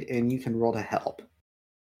manipulate, and you can roll to help.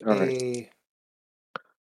 All right.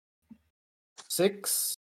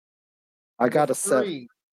 6. I got a 7.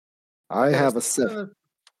 I have a 7.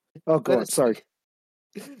 Oh, go on. Sorry.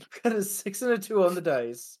 Got a 6 and a 2 on the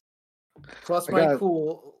dice. Plus my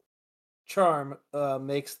cool charm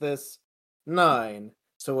makes this 9.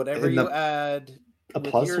 So whatever you add, a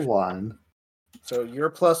plus 1. So your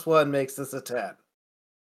plus 1 makes this a 10.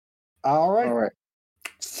 All right. All right.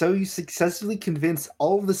 So you successfully convince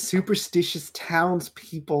all of the superstitious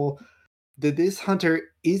townspeople that this hunter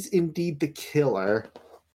is indeed the killer.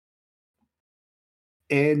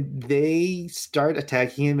 And they start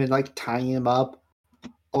attacking him and tying him up.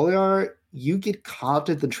 Olear, you get caught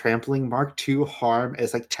in the trampling mark 2 harm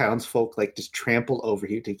as townsfolk just trample over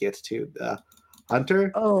you to get to the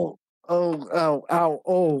hunter. Oh,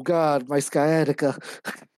 Oh, God, my sciatica.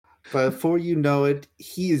 But before you know it,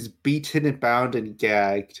 he is beaten and bound and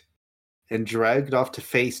gagged and dragged off to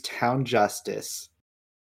face town justice.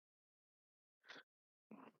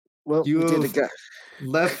 Well, You we did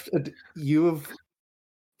have again. you have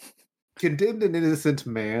condemned an innocent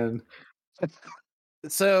man.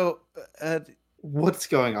 So, What's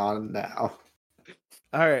going on now?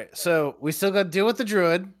 all right. So we still got to deal with the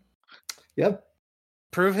druid, Yep.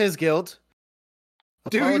 prove his guilt.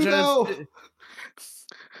 Do you know?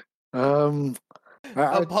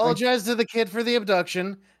 Apologize to the kid for the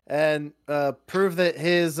abduction and prove that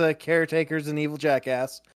his caretaker's an evil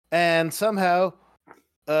jackass, and somehow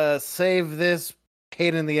save this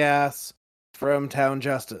pain in the ass from town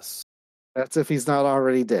justice. That's if he's not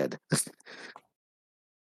already dead.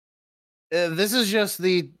 This is just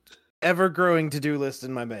the ever-growing to-do list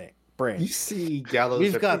in my brain. You see gallows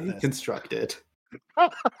We've are got being this. constructed.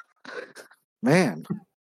 Man,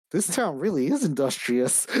 this town really is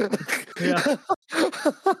industrious. Yeah.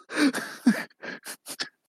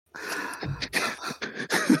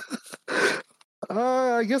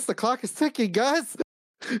 I guess the clock is ticking, guys.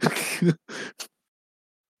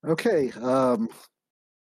 Okay.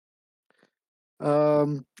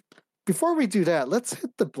 Before we do that, let's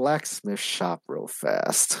hit the blacksmith shop real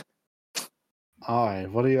fast. All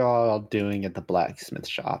right, what are y'all doing at the blacksmith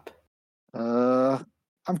shop?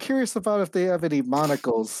 I'm curious about if they have any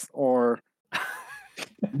monocles or.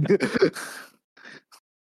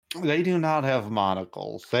 They do not have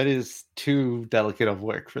monocles. That is too delicate of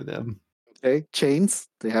work for them. Okay, chains.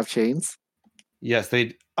 They have chains. Yes,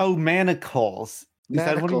 they. Oh, manacles. Is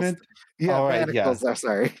that what he Manacles. meant? Yeah, All right, manacles. I'm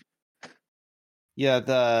sorry. Yeah,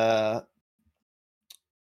 the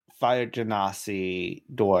Fire Genasi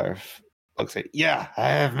dwarf looks like. Yeah, I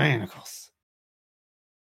have manacles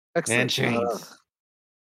Excellent. and chains.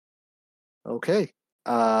 Okay.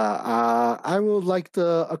 I would like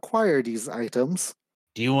to acquire these items.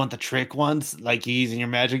 Do you want the trick ones like you use in your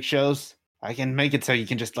magic shows? I can make it so you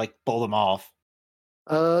can just like pull them off.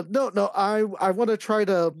 No. I want to try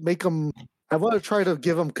to make them. I want to try to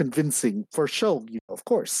give them convincing for show. Of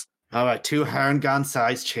course. All right, 2 Harangon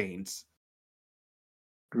size chains.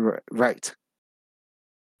 Right.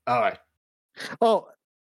 All right. Oh,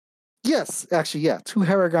 yes. Actually, yeah. 2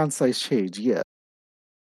 Haragon size chains. Yeah.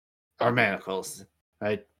 Or manacles,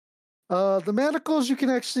 right? The manacles you can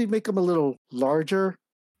actually make them a little larger.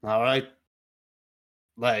 All right.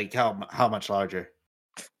 Like how much larger?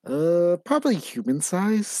 Probably human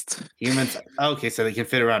sized. Humans. Okay, so they can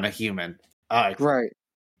fit around a human. All right. Right.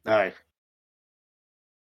 All right.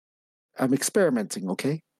 I'm experimenting.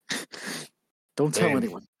 Okay. Don't tell Hey.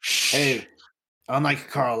 anyone. Shh. Hey, unlike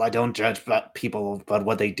Carl, I don't judge people but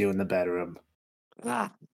what they do in the bedroom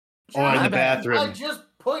Ah, or in My the bad. bathroom. I just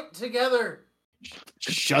put together.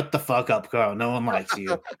 Shut the fuck up, Carl. No one likes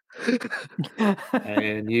you.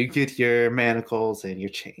 And you get your manacles and your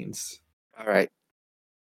chains. all right.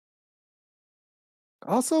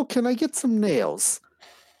 Also, can I get some nails?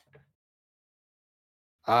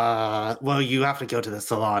 Well, you have to go to the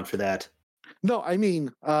salon for that. No, I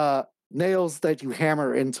mean nails that you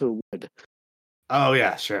hammer into wood. Oh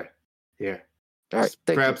yeah, sure. Here. All right. Just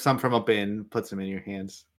Thank grab you. some from a bin, put some in your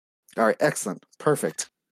hands. All right. Excellent. Perfect.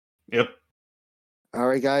 Yep. All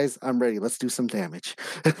right, guys. I'm ready. Let's do some damage.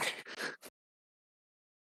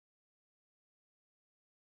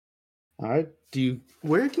 All right.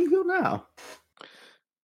 Where do you go now?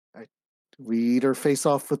 We either face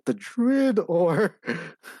off with the druid or.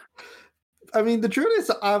 I mean, the druid is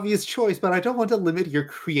the obvious choice, but I don't want to limit your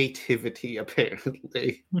creativity,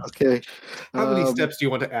 apparently. Okay. How many Um, steps do you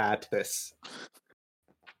want to add to this?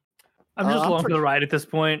 I'm just I'm along for the ride at this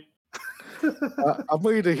point. I'm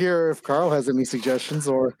waiting to hear if Carl has any suggestions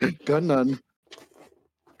or gun none.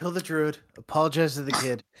 Kill the druid, apologize to the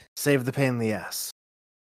kid, save the pain in the ass.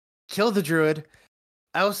 Kill the druid,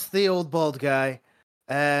 oust the old bald guy,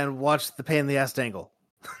 and watch the pain in the ass dangle.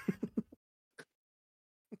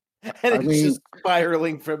 And it's mean- just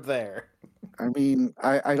spiraling from there. I mean,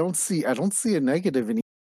 I don't see a negative in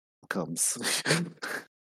outcomes.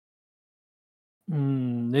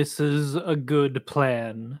 This is a good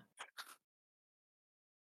plan.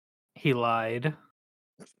 He lied.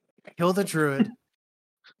 Kill the druid,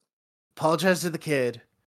 apologize to the kid,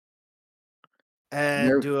 and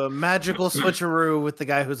You're- do a magical switcheroo with the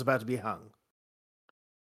guy who's about to be hung.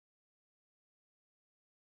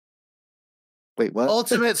 Wait, what?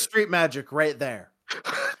 Ultimate street magic right there.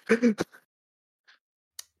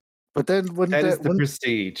 But then when That is the when-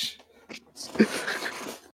 prestige.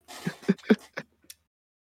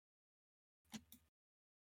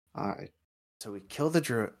 All right. So we kill the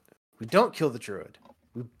druid. We don't kill the druid.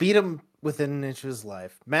 We beat him within an inch of his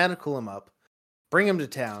life, manacle him up, bring him to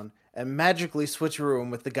town, and magically switch a room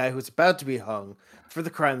with the guy who's about to be hung for the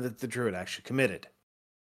crime that the druid actually committed.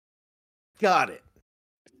 Got it.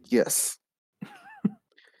 Yes.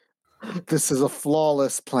 This is a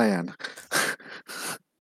flawless plan.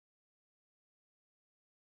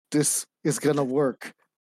 This is gonna work.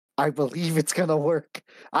 I believe it's gonna work.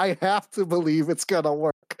 I have to believe it's gonna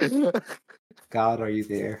work. God, are you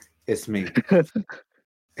there? It's me,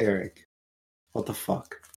 Eric. What the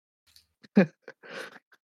fuck?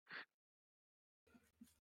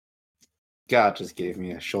 God just gave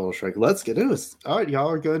me a shoulder shrug. Let's get into it. All right, y'all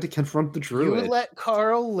are going to confront the druid. You let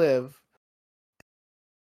Carl live,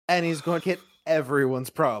 and he's going to get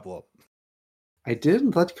everyone's problem. I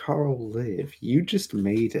didn't let Carl live. You just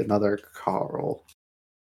made another Carl.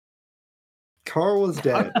 Carl was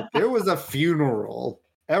dead. There was a funeral.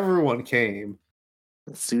 Everyone came.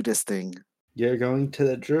 Let's do this thing. You're going to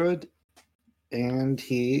the druid, and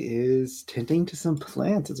he is tending to some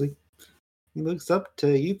plants. It's like he looks up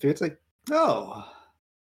to you. It's like, oh,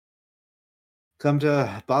 come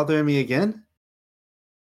to bother me again?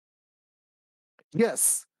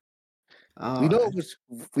 Yes. We know it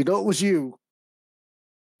was you.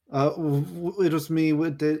 It was me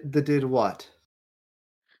that did what?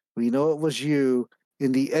 We know it was you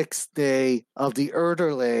in the X day of the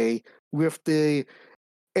Erderley with the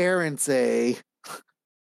Arensay.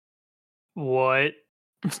 What?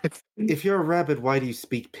 If you're a rabbit, why do you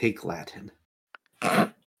speak pig Latin?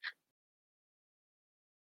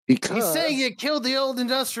 Because He's saying you killed the old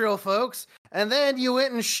industrial folks, and then you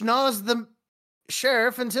went and schnozzed the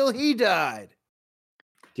sheriff until he died.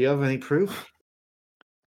 Do you have any proof?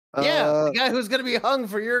 Yeah, the guy who's going to be hung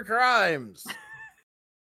for your crimes.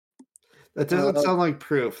 That doesn't sound like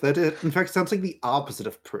proof. In fact, sounds like the opposite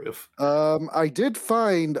of proof. I did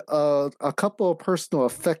find a couple of personal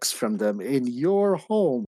effects from them in your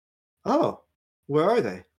home, Oh, where are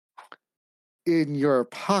they? in your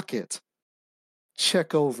pocket.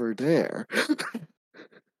 Check over there.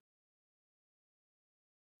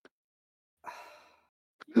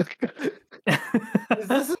 Is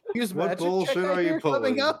this a use What magic bullshit check I are you hear coming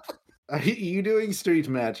pulling? up? Are you doing street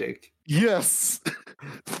magic? Yes.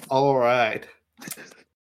 All right.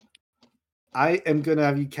 I am going to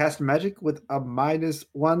have you cast magic with a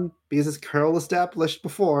 -1 because as Carl established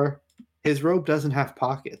before, his robe doesn't have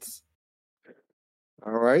pockets.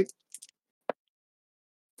 All right.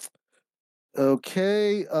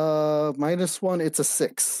 Okay. -1. It's a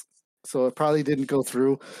 6. So it probably didn't go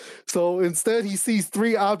through. So instead, he sees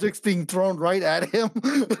 3 objects being thrown right at him.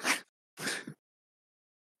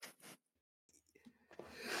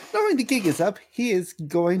 Knowing the gig is up, he is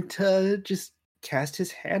going to just cast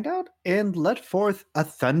his hand out and let forth a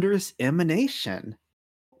thunderous emanation.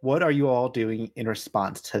 What are you all doing in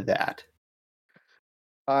response to that?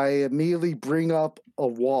 I immediately bring up a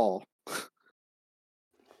wall.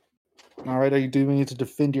 All right, are you doing it to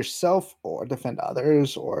defend yourself or defend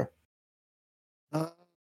others or?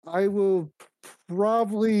 I will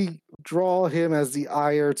probably draw him as the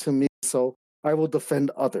ire to me, so I will defend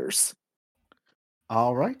others.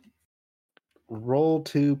 All right. Roll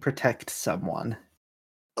to protect someone.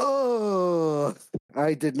 Oh,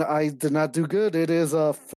 I did not do good. It is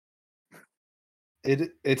a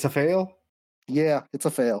It's a fail. yeah, it's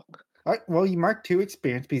a fail. All right. Well, you mark 2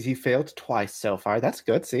 experience because you failed twice so far. That's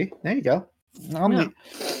good. See, there you go.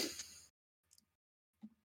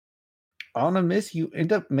 On a miss, you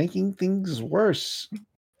end up making things worse.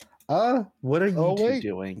 What are you two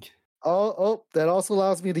doing? Oh, that also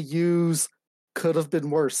allows me to use could have been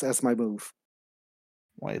worse as my move.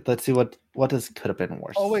 Wait, let's see what does could have been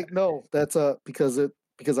worse. Oh wait, no, that's because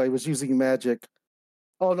I was using magic.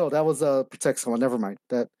 Oh no, that was protect someone. Never mind.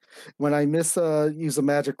 That when I use a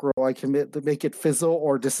magic roll, I commit to make it fizzle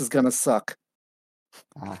or this is gonna suck.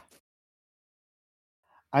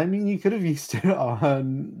 I mean, you could have used it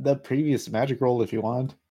on the previous magic roll if you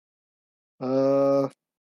want.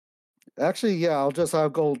 Actually, yeah, I'll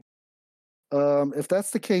go. If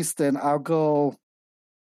that's the case, then I'll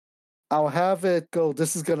have it go.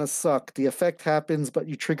 This is gonna suck. The effect happens, but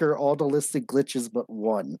you trigger all the listed glitches but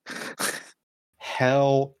one.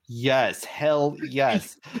 Hell yes.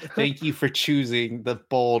 Thank you for choosing the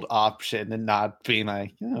bold option and not being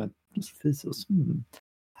like, oh, just fizzles.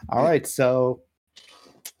 All right, so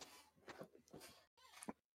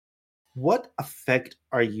what effect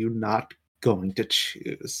are you not going to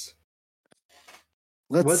choose?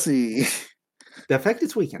 Let's see. The effect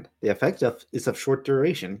is weakened. The effect is of short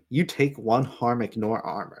duration. You take 1 harm, ignore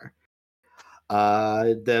armor.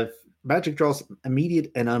 The magic draws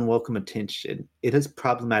immediate and unwelcome attention. It has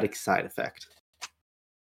problematic side effect.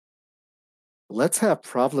 Let's have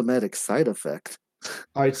problematic side effect.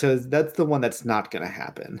 All right, so that's the one that's not going to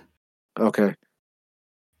happen. Okay.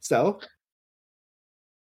 So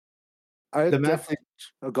I The map- definitely.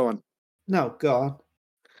 Oh, go on. no, go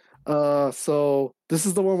on. So this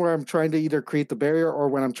is the one where I'm trying to either create the barrier or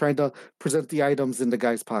when I'm trying to present the items in the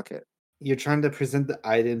guy's pocket. You're trying to present the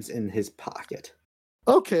items in his pocket.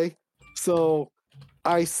 Okay. So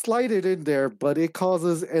I slide it in there, but it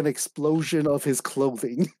causes an explosion of his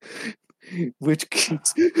clothing, which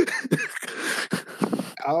keeps.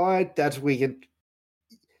 All right, that's weekend.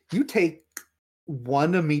 You take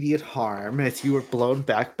one immediate harm as you were blown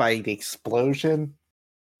back by the explosion.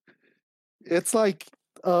 It's like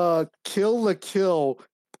Kill the Kill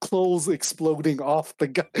clothes exploding off the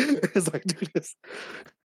guy as I do this.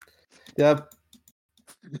 Yep.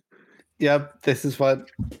 Yep, this is what.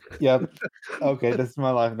 Yep. Okay, this is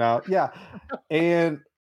my life now. Yeah. And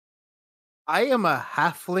I am a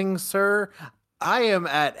halfling, sir. I am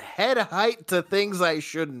at head height to things I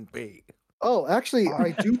shouldn't be. Oh, actually,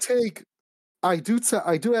 I do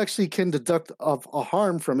actually can deduct of a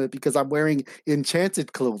harm from it because I'm wearing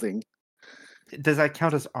enchanted clothing. does that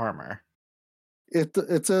count as armor?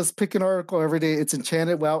 It says pick an article every day. It's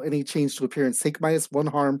enchanted without any change to appearance. Take -1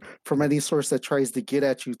 harm from any source that tries to get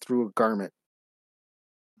at you through a garment.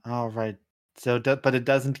 All right. So, but it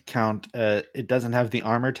doesn't count. It doesn't have the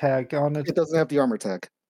armor tag on it. It doesn't have the armor tag.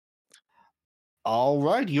 All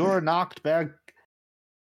right, you're knocked back.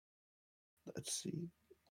 Let's see.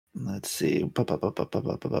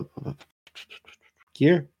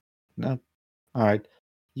 Here? No. All right.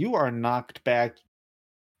 You are knocked back,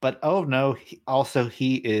 but oh no,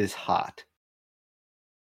 he is hot.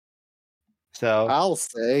 So I'll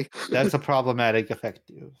say that's a problematic effect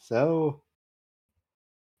too. So,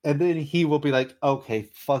 and then he will be like, okay,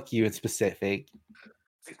 fuck you in specific.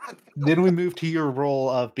 Then we move to your role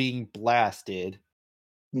of being blasted.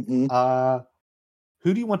 Mhm.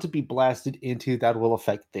 Who do you want to be blasted into that will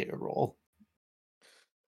affect their role?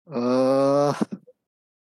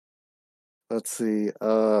 Let's see.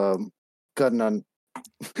 Gunnan.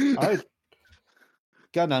 All right.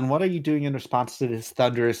 Gunnan, what are you doing in response to this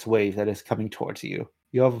thunderous wave that is coming towards you?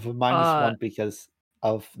 You have a -1 because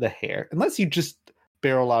of the hair. Unless you just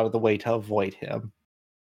barrel out of the way to avoid him.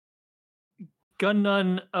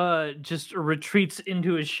 Gunnan just retreats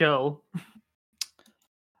into his shell.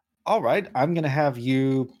 All right, I'm going to have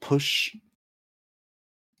you push.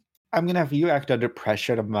 I'm going to have you act under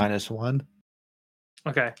pressure to -1.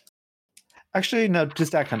 Okay. Actually, no,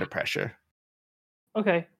 just act under pressure.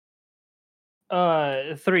 Okay.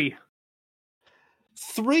 3.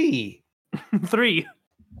 3. 3.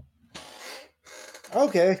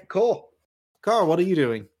 Okay, cool. Carl, what are you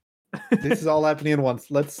doing? This is all happening at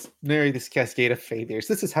once. Let's narrate this cascade of failures.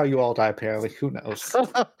 This is how you all die, apparently. Who knows?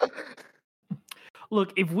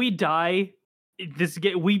 Look, if we die,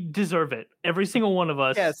 we deserve it. Every single one of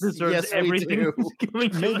us deserves everything.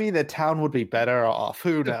 Maybe the town would be better off.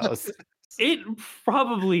 Who knows? It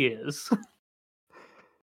probably is.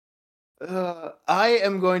 I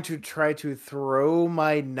am going to try to throw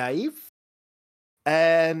my knife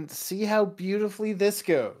and see how beautifully this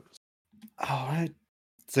goes. All right.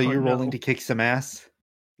 So you're rolling to kick some ass?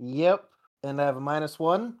 Yep. And I have a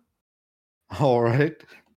 -1. All right.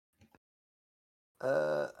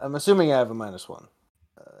 I'm assuming I have a -1.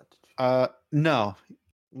 No.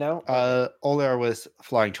 No? Olar was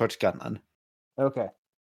flying towards Gunnan. Okay.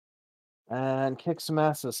 And kick some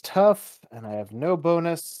ass is tough, and I have no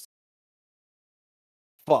bonus.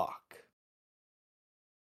 Fuck.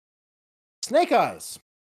 Snake Eyes.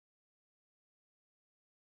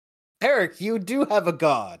 Eric, you do have a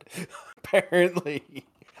god. Apparently.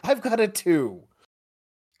 I've got a 2.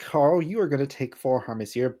 Carl, you are going to take 4 harm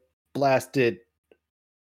as you're blasted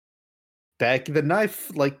back. The knife,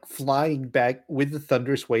 like, flying back with the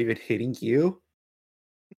thunderous wave and hitting you.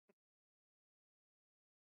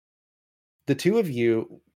 The two of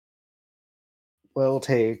you will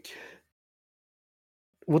take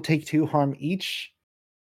 2 harm each.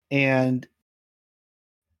 And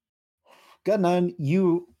Gunnan,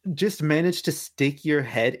 you just managed to stick your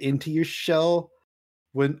head into your shell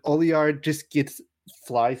when Oliar just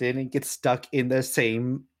flies in and gets stuck in the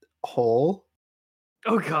same hole.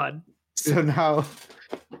 Oh god. So now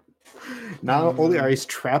Oliar is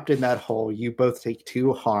trapped in that hole. You both take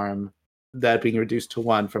 2 harm, that being reduced to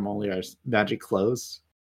 1 from Oliar's magic clothes.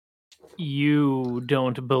 You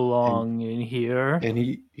don't belong in here.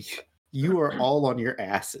 And you are all on your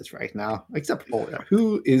asses right now, except Oliar,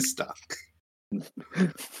 who is stuck.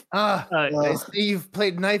 I see you've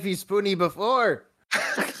played Knifey Spoony before.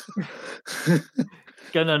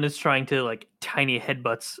 Gunnan is trying to like tiny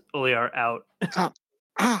headbutts Oliar out.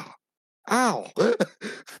 Ow! Ow!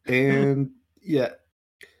 And yeah,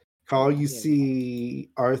 Carl, you see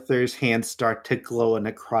Arthur's hands start to glow a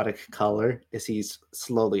necrotic color as he's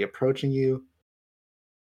slowly approaching you.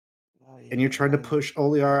 And you're trying to push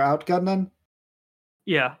Oliar out, Gunnan?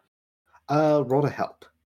 Yeah. Roll to help.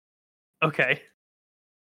 Okay.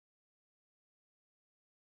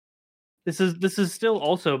 This is still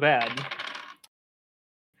also bad.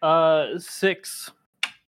 6.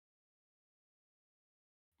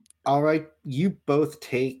 All right, you both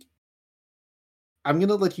take. I'm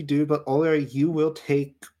gonna let you do, but Oliar, you will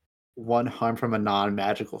take 1 harm from a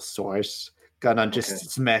non-magical source. Gunnan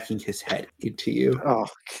just smacking his head into you. Oh,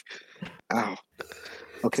 ow.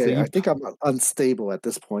 Okay, So you- I think I'm unstable at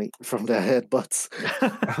this point from the headbutts.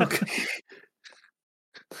 Okay.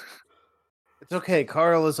 It's okay.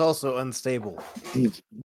 Carl is also unstable.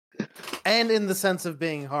 And in the sense of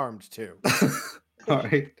being harmed, too. All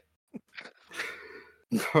right.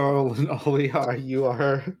 Carl and Oliar, you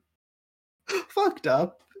are fucked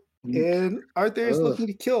up. And Arthur is looking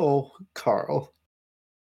to kill Carl.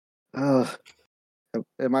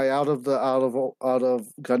 Am I out of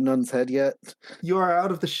Gunnun's head yet? You are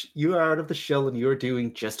out of the shell, and you're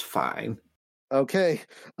doing just fine. Okay.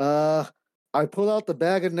 I pull out the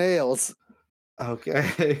bag of nails. Okay.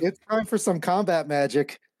 It's time for some combat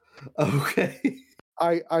magic. Okay.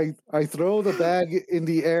 I throw the bag in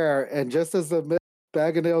the air, and just as the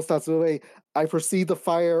bag of nails starts away, I proceed to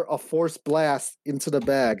fire a force blast into the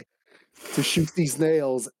bag to shoot these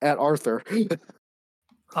nails at Arthur.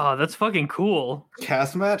 Oh, that's fucking cool.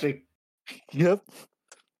 Cast magic. Yep.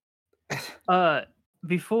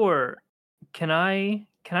 Before, can I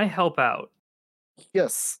help out?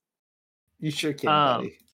 Yes. You sure can,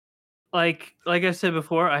 buddy. Like I said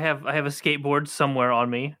before, I have a skateboard somewhere on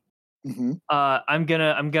me. Mm-hmm. I'm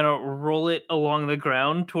gonna roll it along the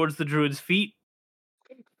ground towards the druid's feet.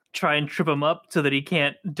 Try and trip him up so that he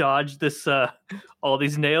can't dodge this all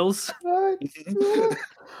these nails. What?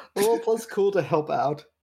 Roll plus cool to help out.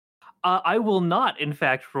 I will not, in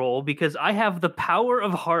fact, roll because I have the power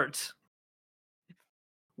of heart.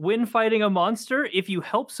 When fighting a monster, if you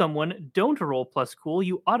help someone, don't roll plus cool.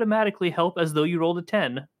 You automatically help as though you rolled a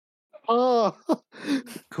 10. Oh.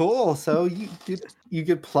 Cool. So you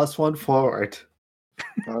get +1 forward.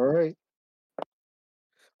 All right.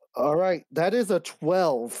 All right. That is a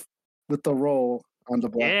 12 with the roll on the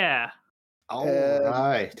block. Yeah. All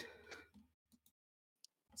right.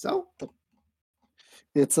 So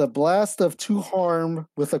it's a blast of 2 harm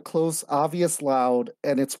with a close, obvious loud,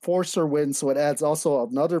 and it's force or wind, so it adds also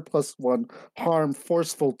another +1 harm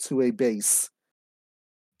forceful to a base.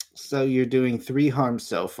 So you're doing 3 harm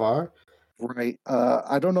so far. Right.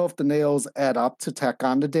 I don't know if the nails add up to tack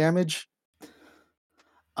on the damage.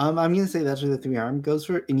 I'm gonna say that's where the 3 harm goes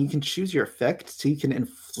for, and you can choose your effect, so you can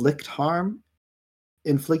inflict harm,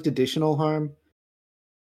 inflict additional harm,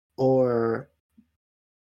 or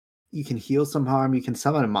you can heal some harm. You can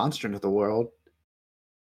summon a monster into the world.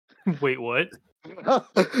 Wait, what?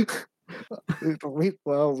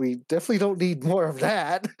 We definitely don't need more of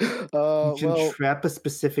that. You can trap a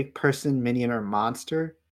specific person, minion, or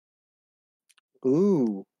monster.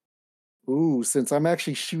 Ooh, since I'm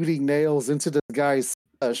actually shooting nails into the guy's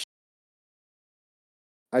flesh,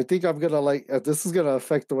 I think I'm gonna this is gonna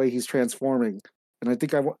affect the way he's transforming, and I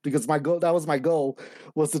think because that was my goal,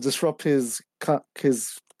 was to disrupt his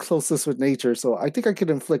closeness with nature. So I think I could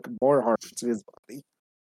inflict more harm to his body.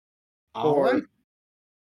 All right.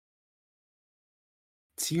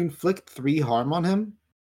 So you inflict 3 harm on him.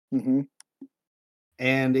 Mm-hmm.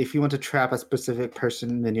 And if you want to trap a specific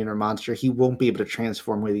person, minion, or monster, he won't be able to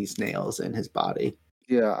transform with these nails in his body.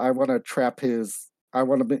 Yeah, I want to trap his. I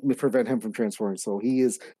want to prevent him from transforming. So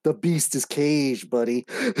the beast is caged, buddy.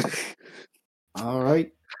 All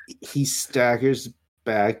right. He staggers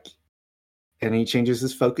back, and he changes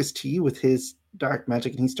his focus to you with his dark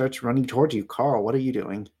magic, and he starts running towards you. Carl, what are you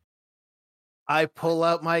doing? I pull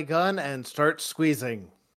out my gun and start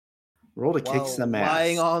squeezing. Roll to kick some ass.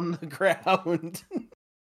 Lying on the ground.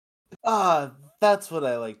 That's what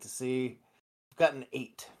I like to see. I've got an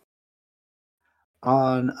 8.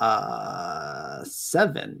 On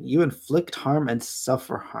 7, you inflict harm and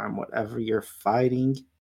suffer harm, whatever you're fighting.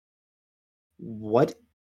 What's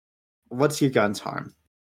your gun's harm?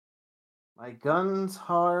 My gun's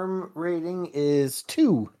harm rating is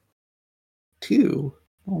 2. 2.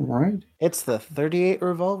 All right. It's the .38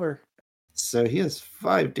 revolver. So he has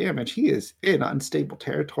 5 damage. He is in unstable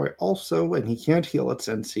territory also, and he can't heal it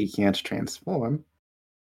since he can't transform.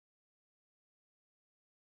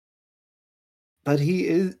 But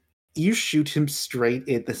you shoot him straight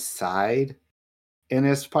at the side, and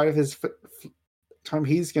as part of his time,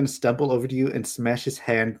 he's going to stumble over to you and smash his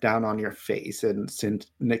hand down on your face and send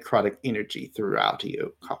necrotic energy throughout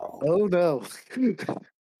you, Carl. Oh no.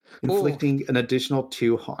 Inflicting an additional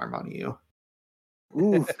 2 harm on you.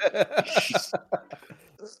 Ooh.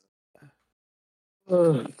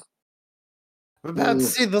 I'm about to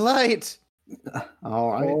see the light.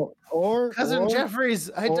 All right. Or Cousin Jeffries,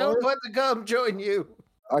 I don't want to come join you.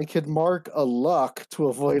 I could mark a luck to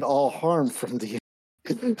avoid all harm from the.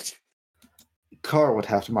 Carl would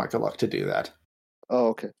have to mark a luck to do that. Oh,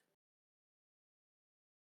 okay.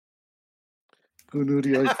 Who knew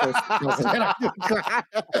the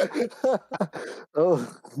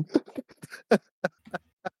Oh.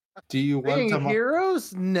 Do you want Being to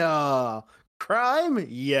heroes? No. Crime?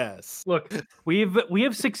 Yes. Look, we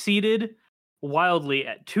have succeeded wildly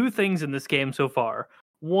at 2 things in this game so far.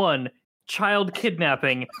 1, child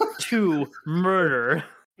kidnapping. 2, murder.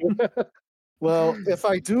 Well, if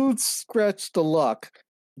I do scratch the luck,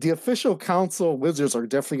 the official council wizards are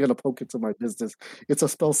definitely going to poke into my business. It's a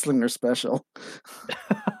spell slinger special.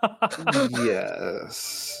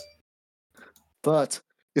 Yes. But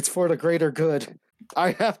it's for the greater good.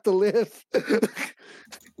 I have to live.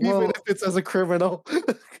 Even if it's as a criminal.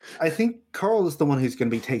 I think Carl is the one who's going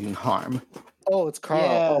to be taking harm. Oh, it's Carl.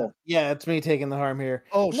 Yeah, Oh. yeah, it's me taking the harm here.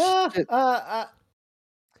 Oh, shit.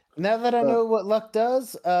 Now that I know what luck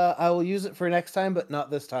does, I will use it for next time, but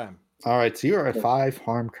not this time. All right, so you're at 5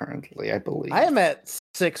 harm currently, I believe. I am at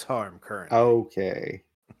 6 harm currently. Okay.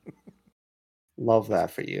 Love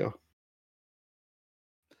that for you.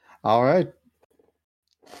 All right.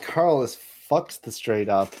 Carl is fucked the straight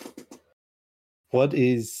up. What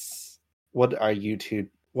are you two?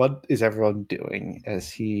 What is everyone doing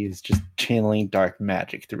as he is just channeling dark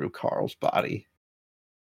magic through Carl's body?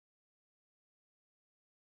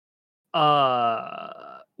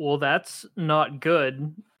 Well, that's not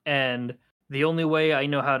good. And the only way I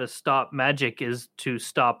know how to stop magic is to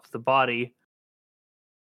stop the body.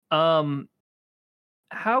 How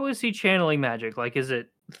is he channeling magic? Like, is it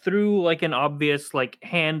through like an obvious like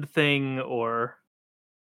hand thing or?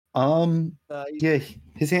 Yeah,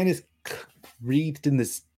 his hand is wreathed in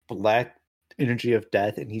this black energy of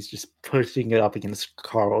death, and he's just pushing it up against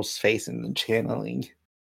Carl's face and then channeling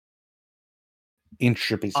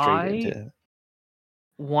entropy straight into it.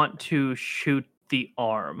 Want to shoot the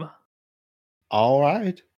arm. All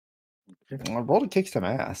right. Roll to kick some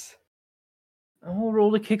ass. I'll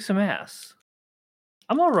roll to kick some ass.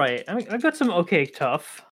 I'm all right. I got some okay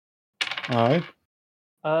tough. All right.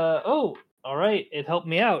 All right. It helped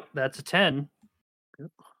me out. That's a 10.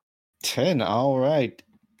 10. All right.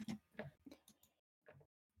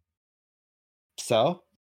 So,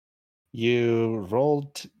 you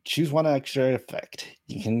rolled. Choose one extra effect.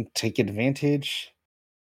 You can take advantage.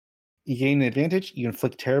 You gain an advantage. You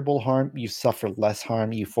inflict terrible harm. You suffer less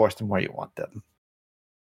harm. You force them where you want them.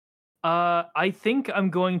 I think I'm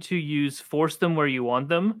going to use force them where you want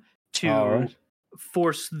them to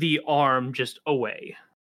force the arm just away.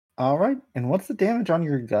 All right. And what's the damage on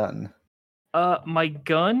your gun? My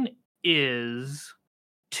gun is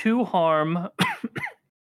 2 harm,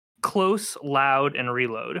 close, loud, and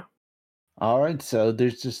reload. All right. So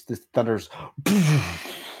there's just this thunders.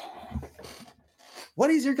 What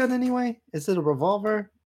is your gun anyway? Is it a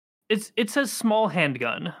revolver? It says small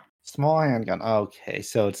handgun. Small handgun. Okay,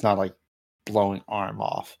 so it's not like blowing arm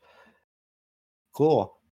off.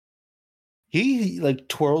 Cool. He like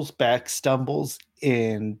twirls back, stumbles,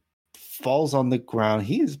 and falls on the ground.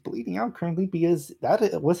 He is bleeding out currently because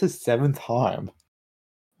that was his 7th harm.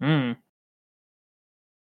 Hmm.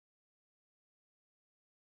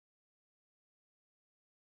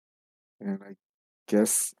 And I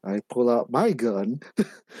guess I pull out my gun.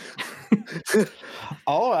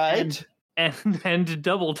 All right. And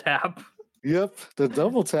double tap. Yep, the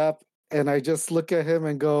double tap. And I just look at him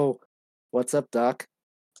and go, "What's up, Doc?"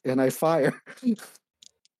 And I fire.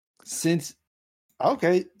 Since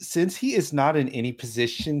he is not in any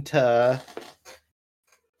position to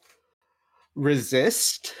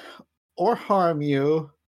resist or harm you,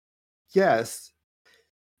 yes.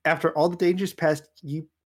 After all the dangers passed, you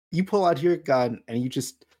pull out your gun and you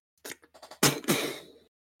just.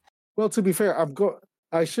 Well, to be fair,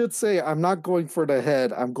 I should say I'm not going for the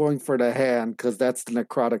head. I'm going for the hand because that's the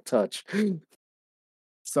necrotic touch.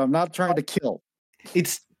 So I'm not trying to kill.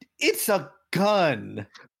 It's a gun.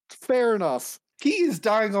 Fair enough. He is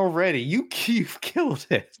dying already. You've killed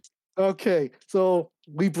it. Okay, so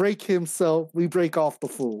we break off the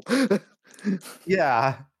fool.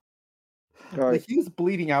 Yeah. All right. Like he was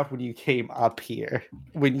bleeding out when you came up here.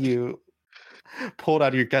 When you pulled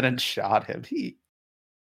out your gun and shot him. He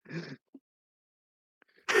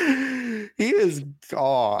is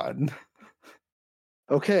gone.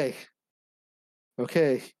 Okay.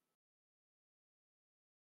 Okay.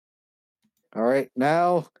 All right,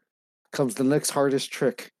 now comes the next hardest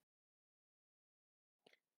trick.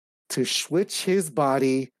 To switch his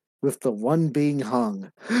body with the one being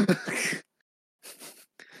hung.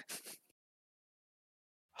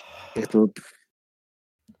 It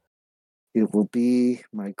will be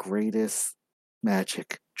my greatest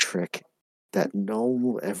magic trick that no one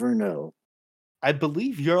will ever know. I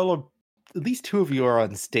believe you're all, at least two of you are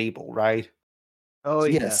unstable, right? Oh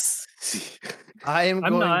yeah. Yes. I am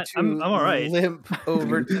I'm going not. to I'm all right. limp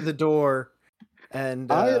over to the door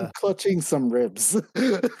and I am clutching some ribs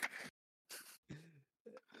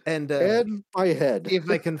and and my head. see if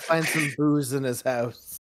I can find some booze in his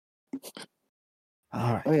house.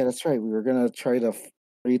 All right. Oh yeah, that's right. We were gonna try to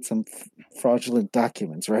read some fraudulent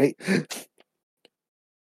documents, right?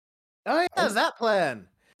 Oh yeah, that plan.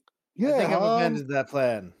 I think I've abandoned that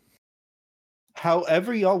plan.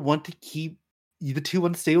 However, y'all want to keep the two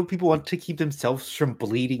unstable people want to keep themselves from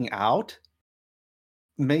bleeding out.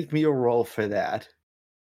 Make me a roll for that.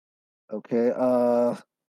 Okay.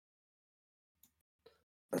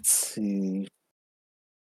 Let's see.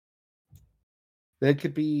 That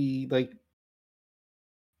could be like,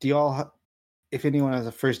 do y'all? If anyone has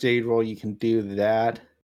a first aid roll, you can do that.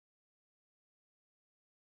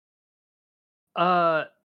 I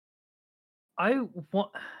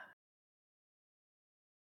want.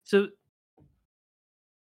 So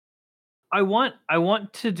I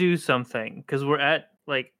want to do something because we're at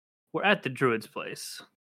the druid's place.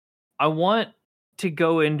 I want to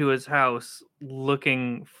go into his house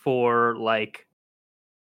looking for like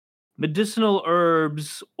medicinal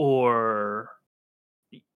herbs or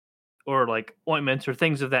like ointments or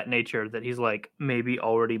things of that nature that he's like maybe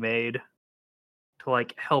already made to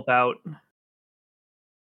like help out.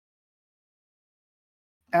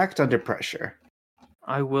 Act under pressure.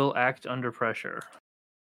 I will act under pressure.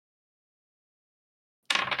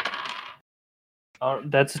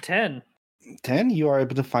 That's a 10. 10, you are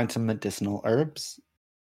able to find some medicinal herbs.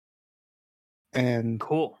 And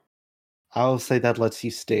Cool. I'll say that lets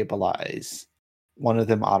you stabilize one of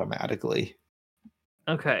them automatically.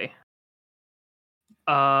 Okay.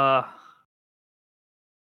 I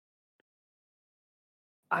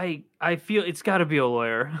feel it's got to be a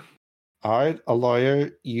lawyer. All right, a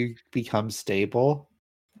lawyer, you become stable.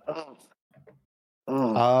 Oh,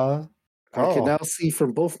 I I can now see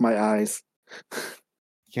from both my eyes.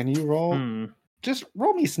 Can you roll? Just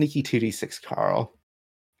roll me sneaky 2d6, Carl.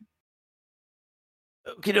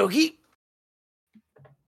 Okie dokie.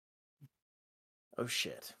 Oh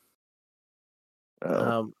shit.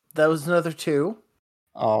 That was another 2.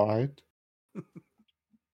 All right.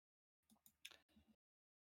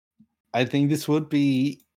 I think this would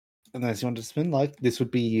be, unless you want to spin luck, this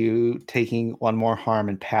would be you taking one more harm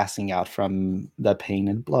and passing out from the pain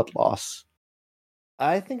and blood loss.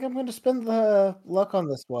 I think I'm going to spend the luck on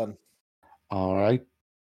this one. All right.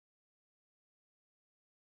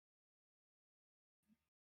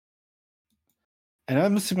 And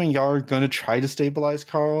I'm assuming y'all are going to try to stabilize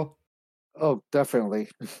Carl? Oh, definitely.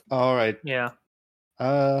 All right. Yeah.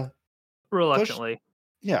 Push, Reluctantly.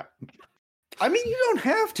 yeah. I mean, you don't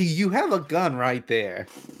have to. You have a gun right there.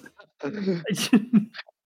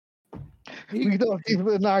 We don't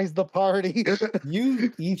demonize the party.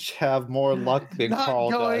 You each have more luck than Not Carl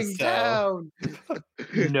going does. down.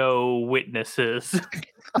 No witnesses.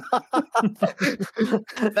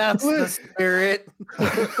 That's the spirit.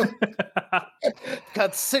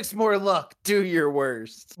 Got 6 more luck. Do your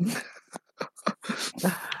worst.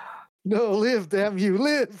 No, live, damn you,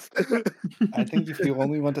 live. I think if you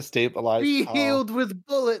only want to stabilize Be Carl, healed with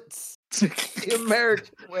bullets. The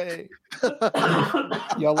American way.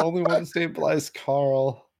 y'all only want to stabilize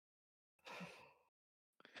Carl.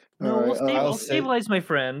 No, All right, I'll stabilize my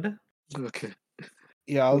friend. Okay.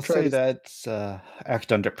 Yeah, I'll We'll try say to- that's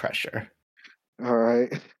act under pressure. All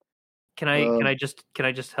right. Can I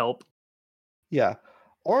just help? Yeah.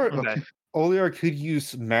 Or Okay. Oliar could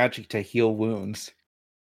use magic to heal wounds.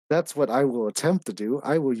 That's what I will attempt to do.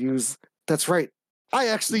 I will use. That's right. I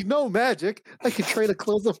actually know magic. I can try to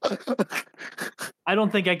close up. I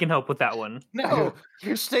don't think I can help with that one. No,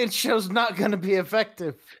 your stage show's not going to be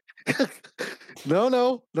effective.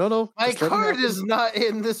 No. My Just let it card happen. is not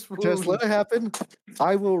in this wound. Just let it happen.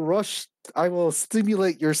 I will rush. I will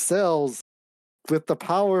stimulate your cells with the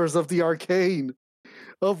powers of the arcane,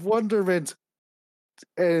 of wonderment,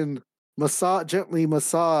 and gently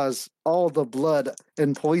massage all the blood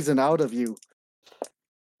and poison out of you.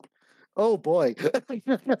 Oh boy.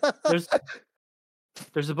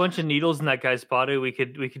 There's a bunch of needles in that guy's body. We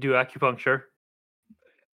could do acupuncture.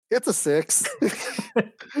 It's a 6.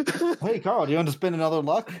 Hey, Carl, do you want to spend another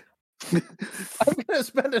luck? I'm gonna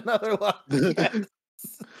spend another luck. Yes.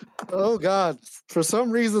 Oh god. For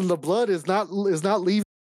some reason the blood is not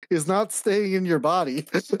staying in your body.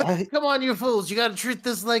 Come on, you fools! You gotta treat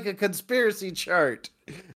this like a conspiracy chart.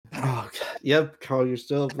 Oh, God. Yep, Carl, you're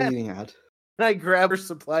still bleeding out. And I grab her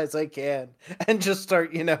supplies I can and just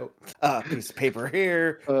start, piece of paper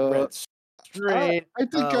here, red string. I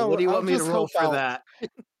think what do you want me to just roll help for out. that?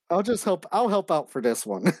 I'll help out for this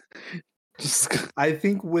one. I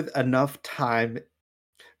think with enough time,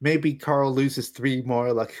 maybe Carl loses 3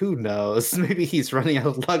 more luck. Who knows? Maybe he's running out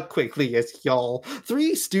of luck quickly as y'all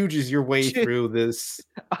 3 stooges your way through this.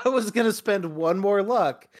 I was gonna spend 1 more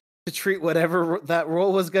luck to treat whatever that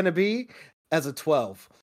roll was gonna be as a 12.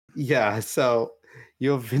 Yeah, so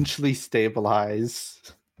you eventually stabilize.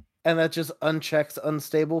 And that just unchecks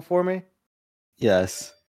unstable for me?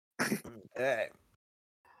 Yes. Okay.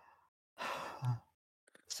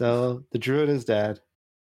 So the druid is dead.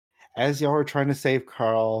 As y'all were trying to save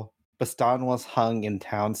Carl, Bastan was hung in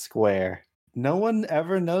town square. No one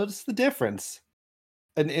ever noticed the difference.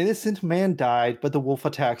 An innocent man died, but the wolf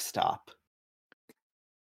attack stopped.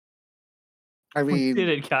 I We mean, did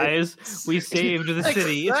it, guys. We saved the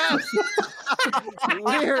city.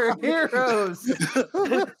 We're heroes.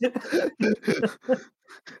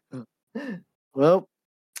 well,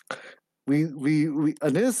 we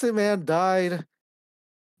an innocent man died.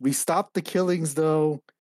 We stopped the killings though,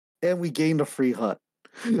 and we gained a free hut.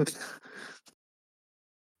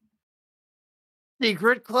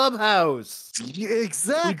 Secret clubhouse.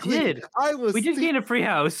 Exactly. We did. We did gain a free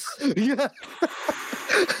house. Yeah.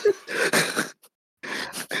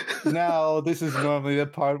 Now, this is normally the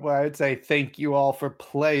part where I'd say thank you all for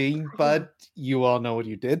playing, but you all know what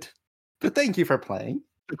you did. But thank you for playing.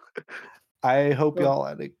 I hope you all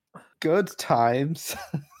had a good times.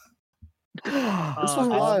 This was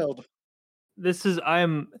wild. This is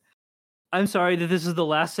I'm sorry that this is the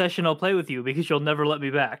last session I'll play with you because you'll never let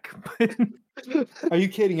me back. Are you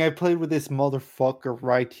kidding? I played with this motherfucker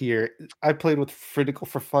right here. I played with Fritical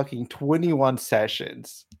for fucking 21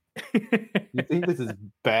 sessions. You think this is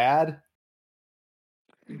bad?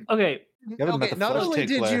 Okay. Not only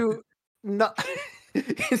did you not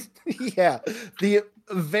yeah, the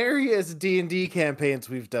various D&D campaigns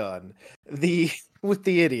we've done, with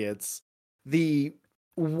the idiots, the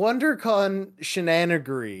WonderCon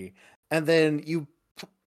shenanigery, and then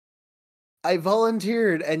I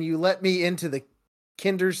volunteered and you let me into the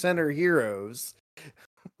Kinder Center Heroes,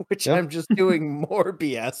 which I'm just doing more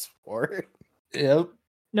BS for. Yep.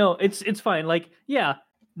 No, it's fine. Like, yeah,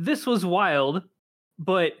 this was wild,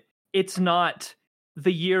 but it's not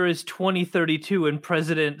the year is 2032 and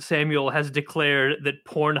President Samuel has declared that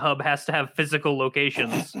Pornhub has to have physical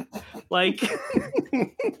locations. Like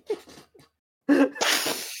I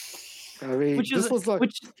mean, which this was like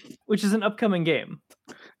which is an upcoming game.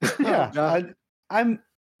 Yeah.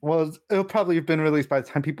 It'll probably have been released by the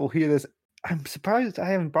time people hear this. I'm surprised I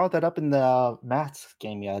haven't brought that up in the Maths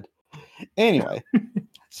game yet. Anyway,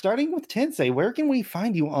 starting with Tensei, where can we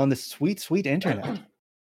find you on the sweet, sweet internet?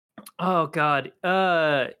 Oh God.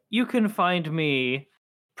 You can find me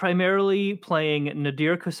primarily playing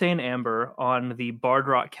Nadir Hussein Amber on the Bard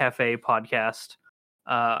Rock Cafe podcast.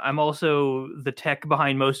 I'm also the tech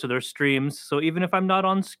behind most of their streams, so even if I'm not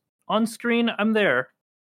on screen, I'm there.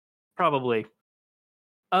 Probably.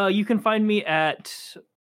 You can find me at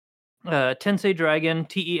Tensei Dragon,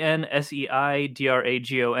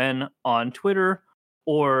 TENSEIDRAGON on Twitter,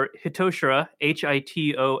 or Hitoshura,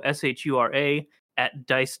 HITOSHURA, at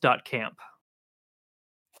dice.camp.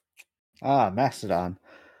 Mastodon.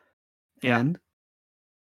 Yeah. And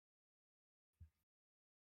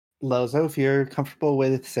Lozo, if you're comfortable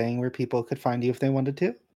with saying where people could find you if they wanted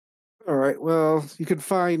to. All right. Well, you can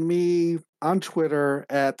find me on Twitter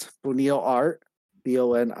at BonielArt,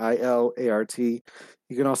 BONILART.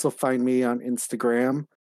 You can also find me on Instagram.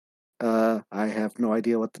 I have no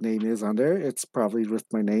idea what the name is on there. It's probably with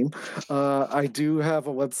my name. I do have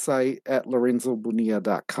a website at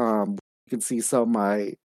LorenzoBonilla.com. You can see some of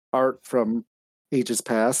my art from ages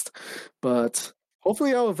past, but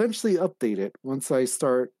hopefully I'll eventually update it once I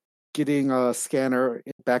start getting a scanner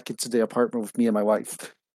back into the apartment with me and my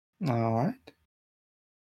wife. All right.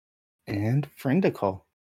 And Friendical.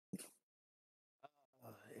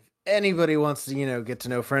 anybody wants to, get to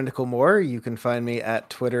know Friendical more, you can find me at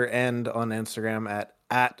Twitter and on Instagram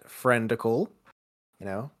at Friendical.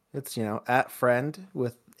 It's, at friend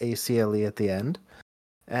with ACLE at the end.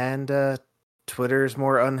 And Twitter's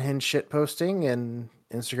more unhinged shit posting, and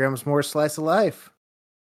Instagram's more slice of life.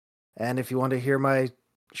 And if you want to hear my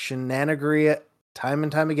shenanigery time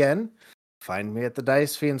and time again, find me at the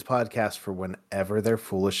Dice Fiends podcast for whenever they're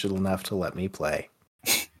foolish enough to let me play.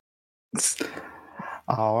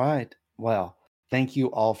 All right. Well, thank you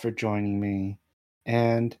all for joining me.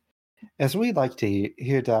 And as we like to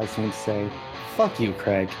hear Dice Fiends say, fuck you,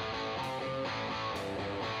 Craig.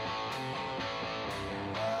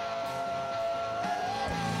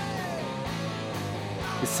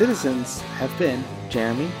 The citizens have been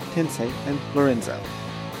Jeremy, Tensei, and Lorenzo.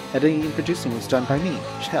 Editing and producing was done by me,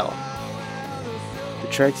 Chell. The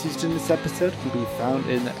tracks used in this episode can be found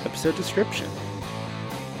in the episode description.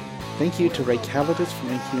 Thank you to Ray Calidus for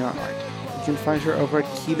making our art. You can find her over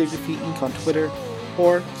at Calligraphy Inc. on Twitter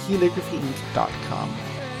or calligraphyinc.com.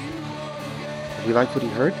 If you like what you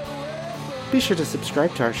heard, be sure to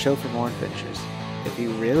subscribe to our show for more adventures. If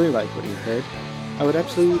you really like what you heard, I would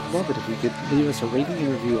absolutely love it if you could leave us a rating and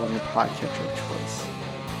review on your podcatcher of choice.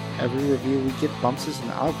 Every review we get bumps us in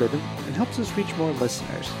the algorithm and helps us reach more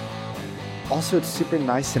listeners. Also, it's super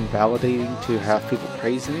nice and validating to have people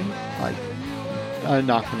praising me. I'm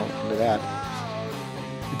not going to look into that.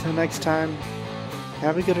 Until next time,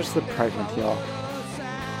 have a good rest of the Pride Month, y'all.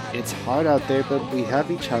 It's hard out there, but we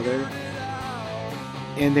have each other.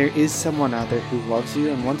 And there is someone out there who loves you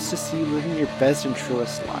and wants to see you living your best and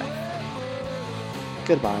truest life.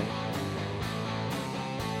 Goodbye.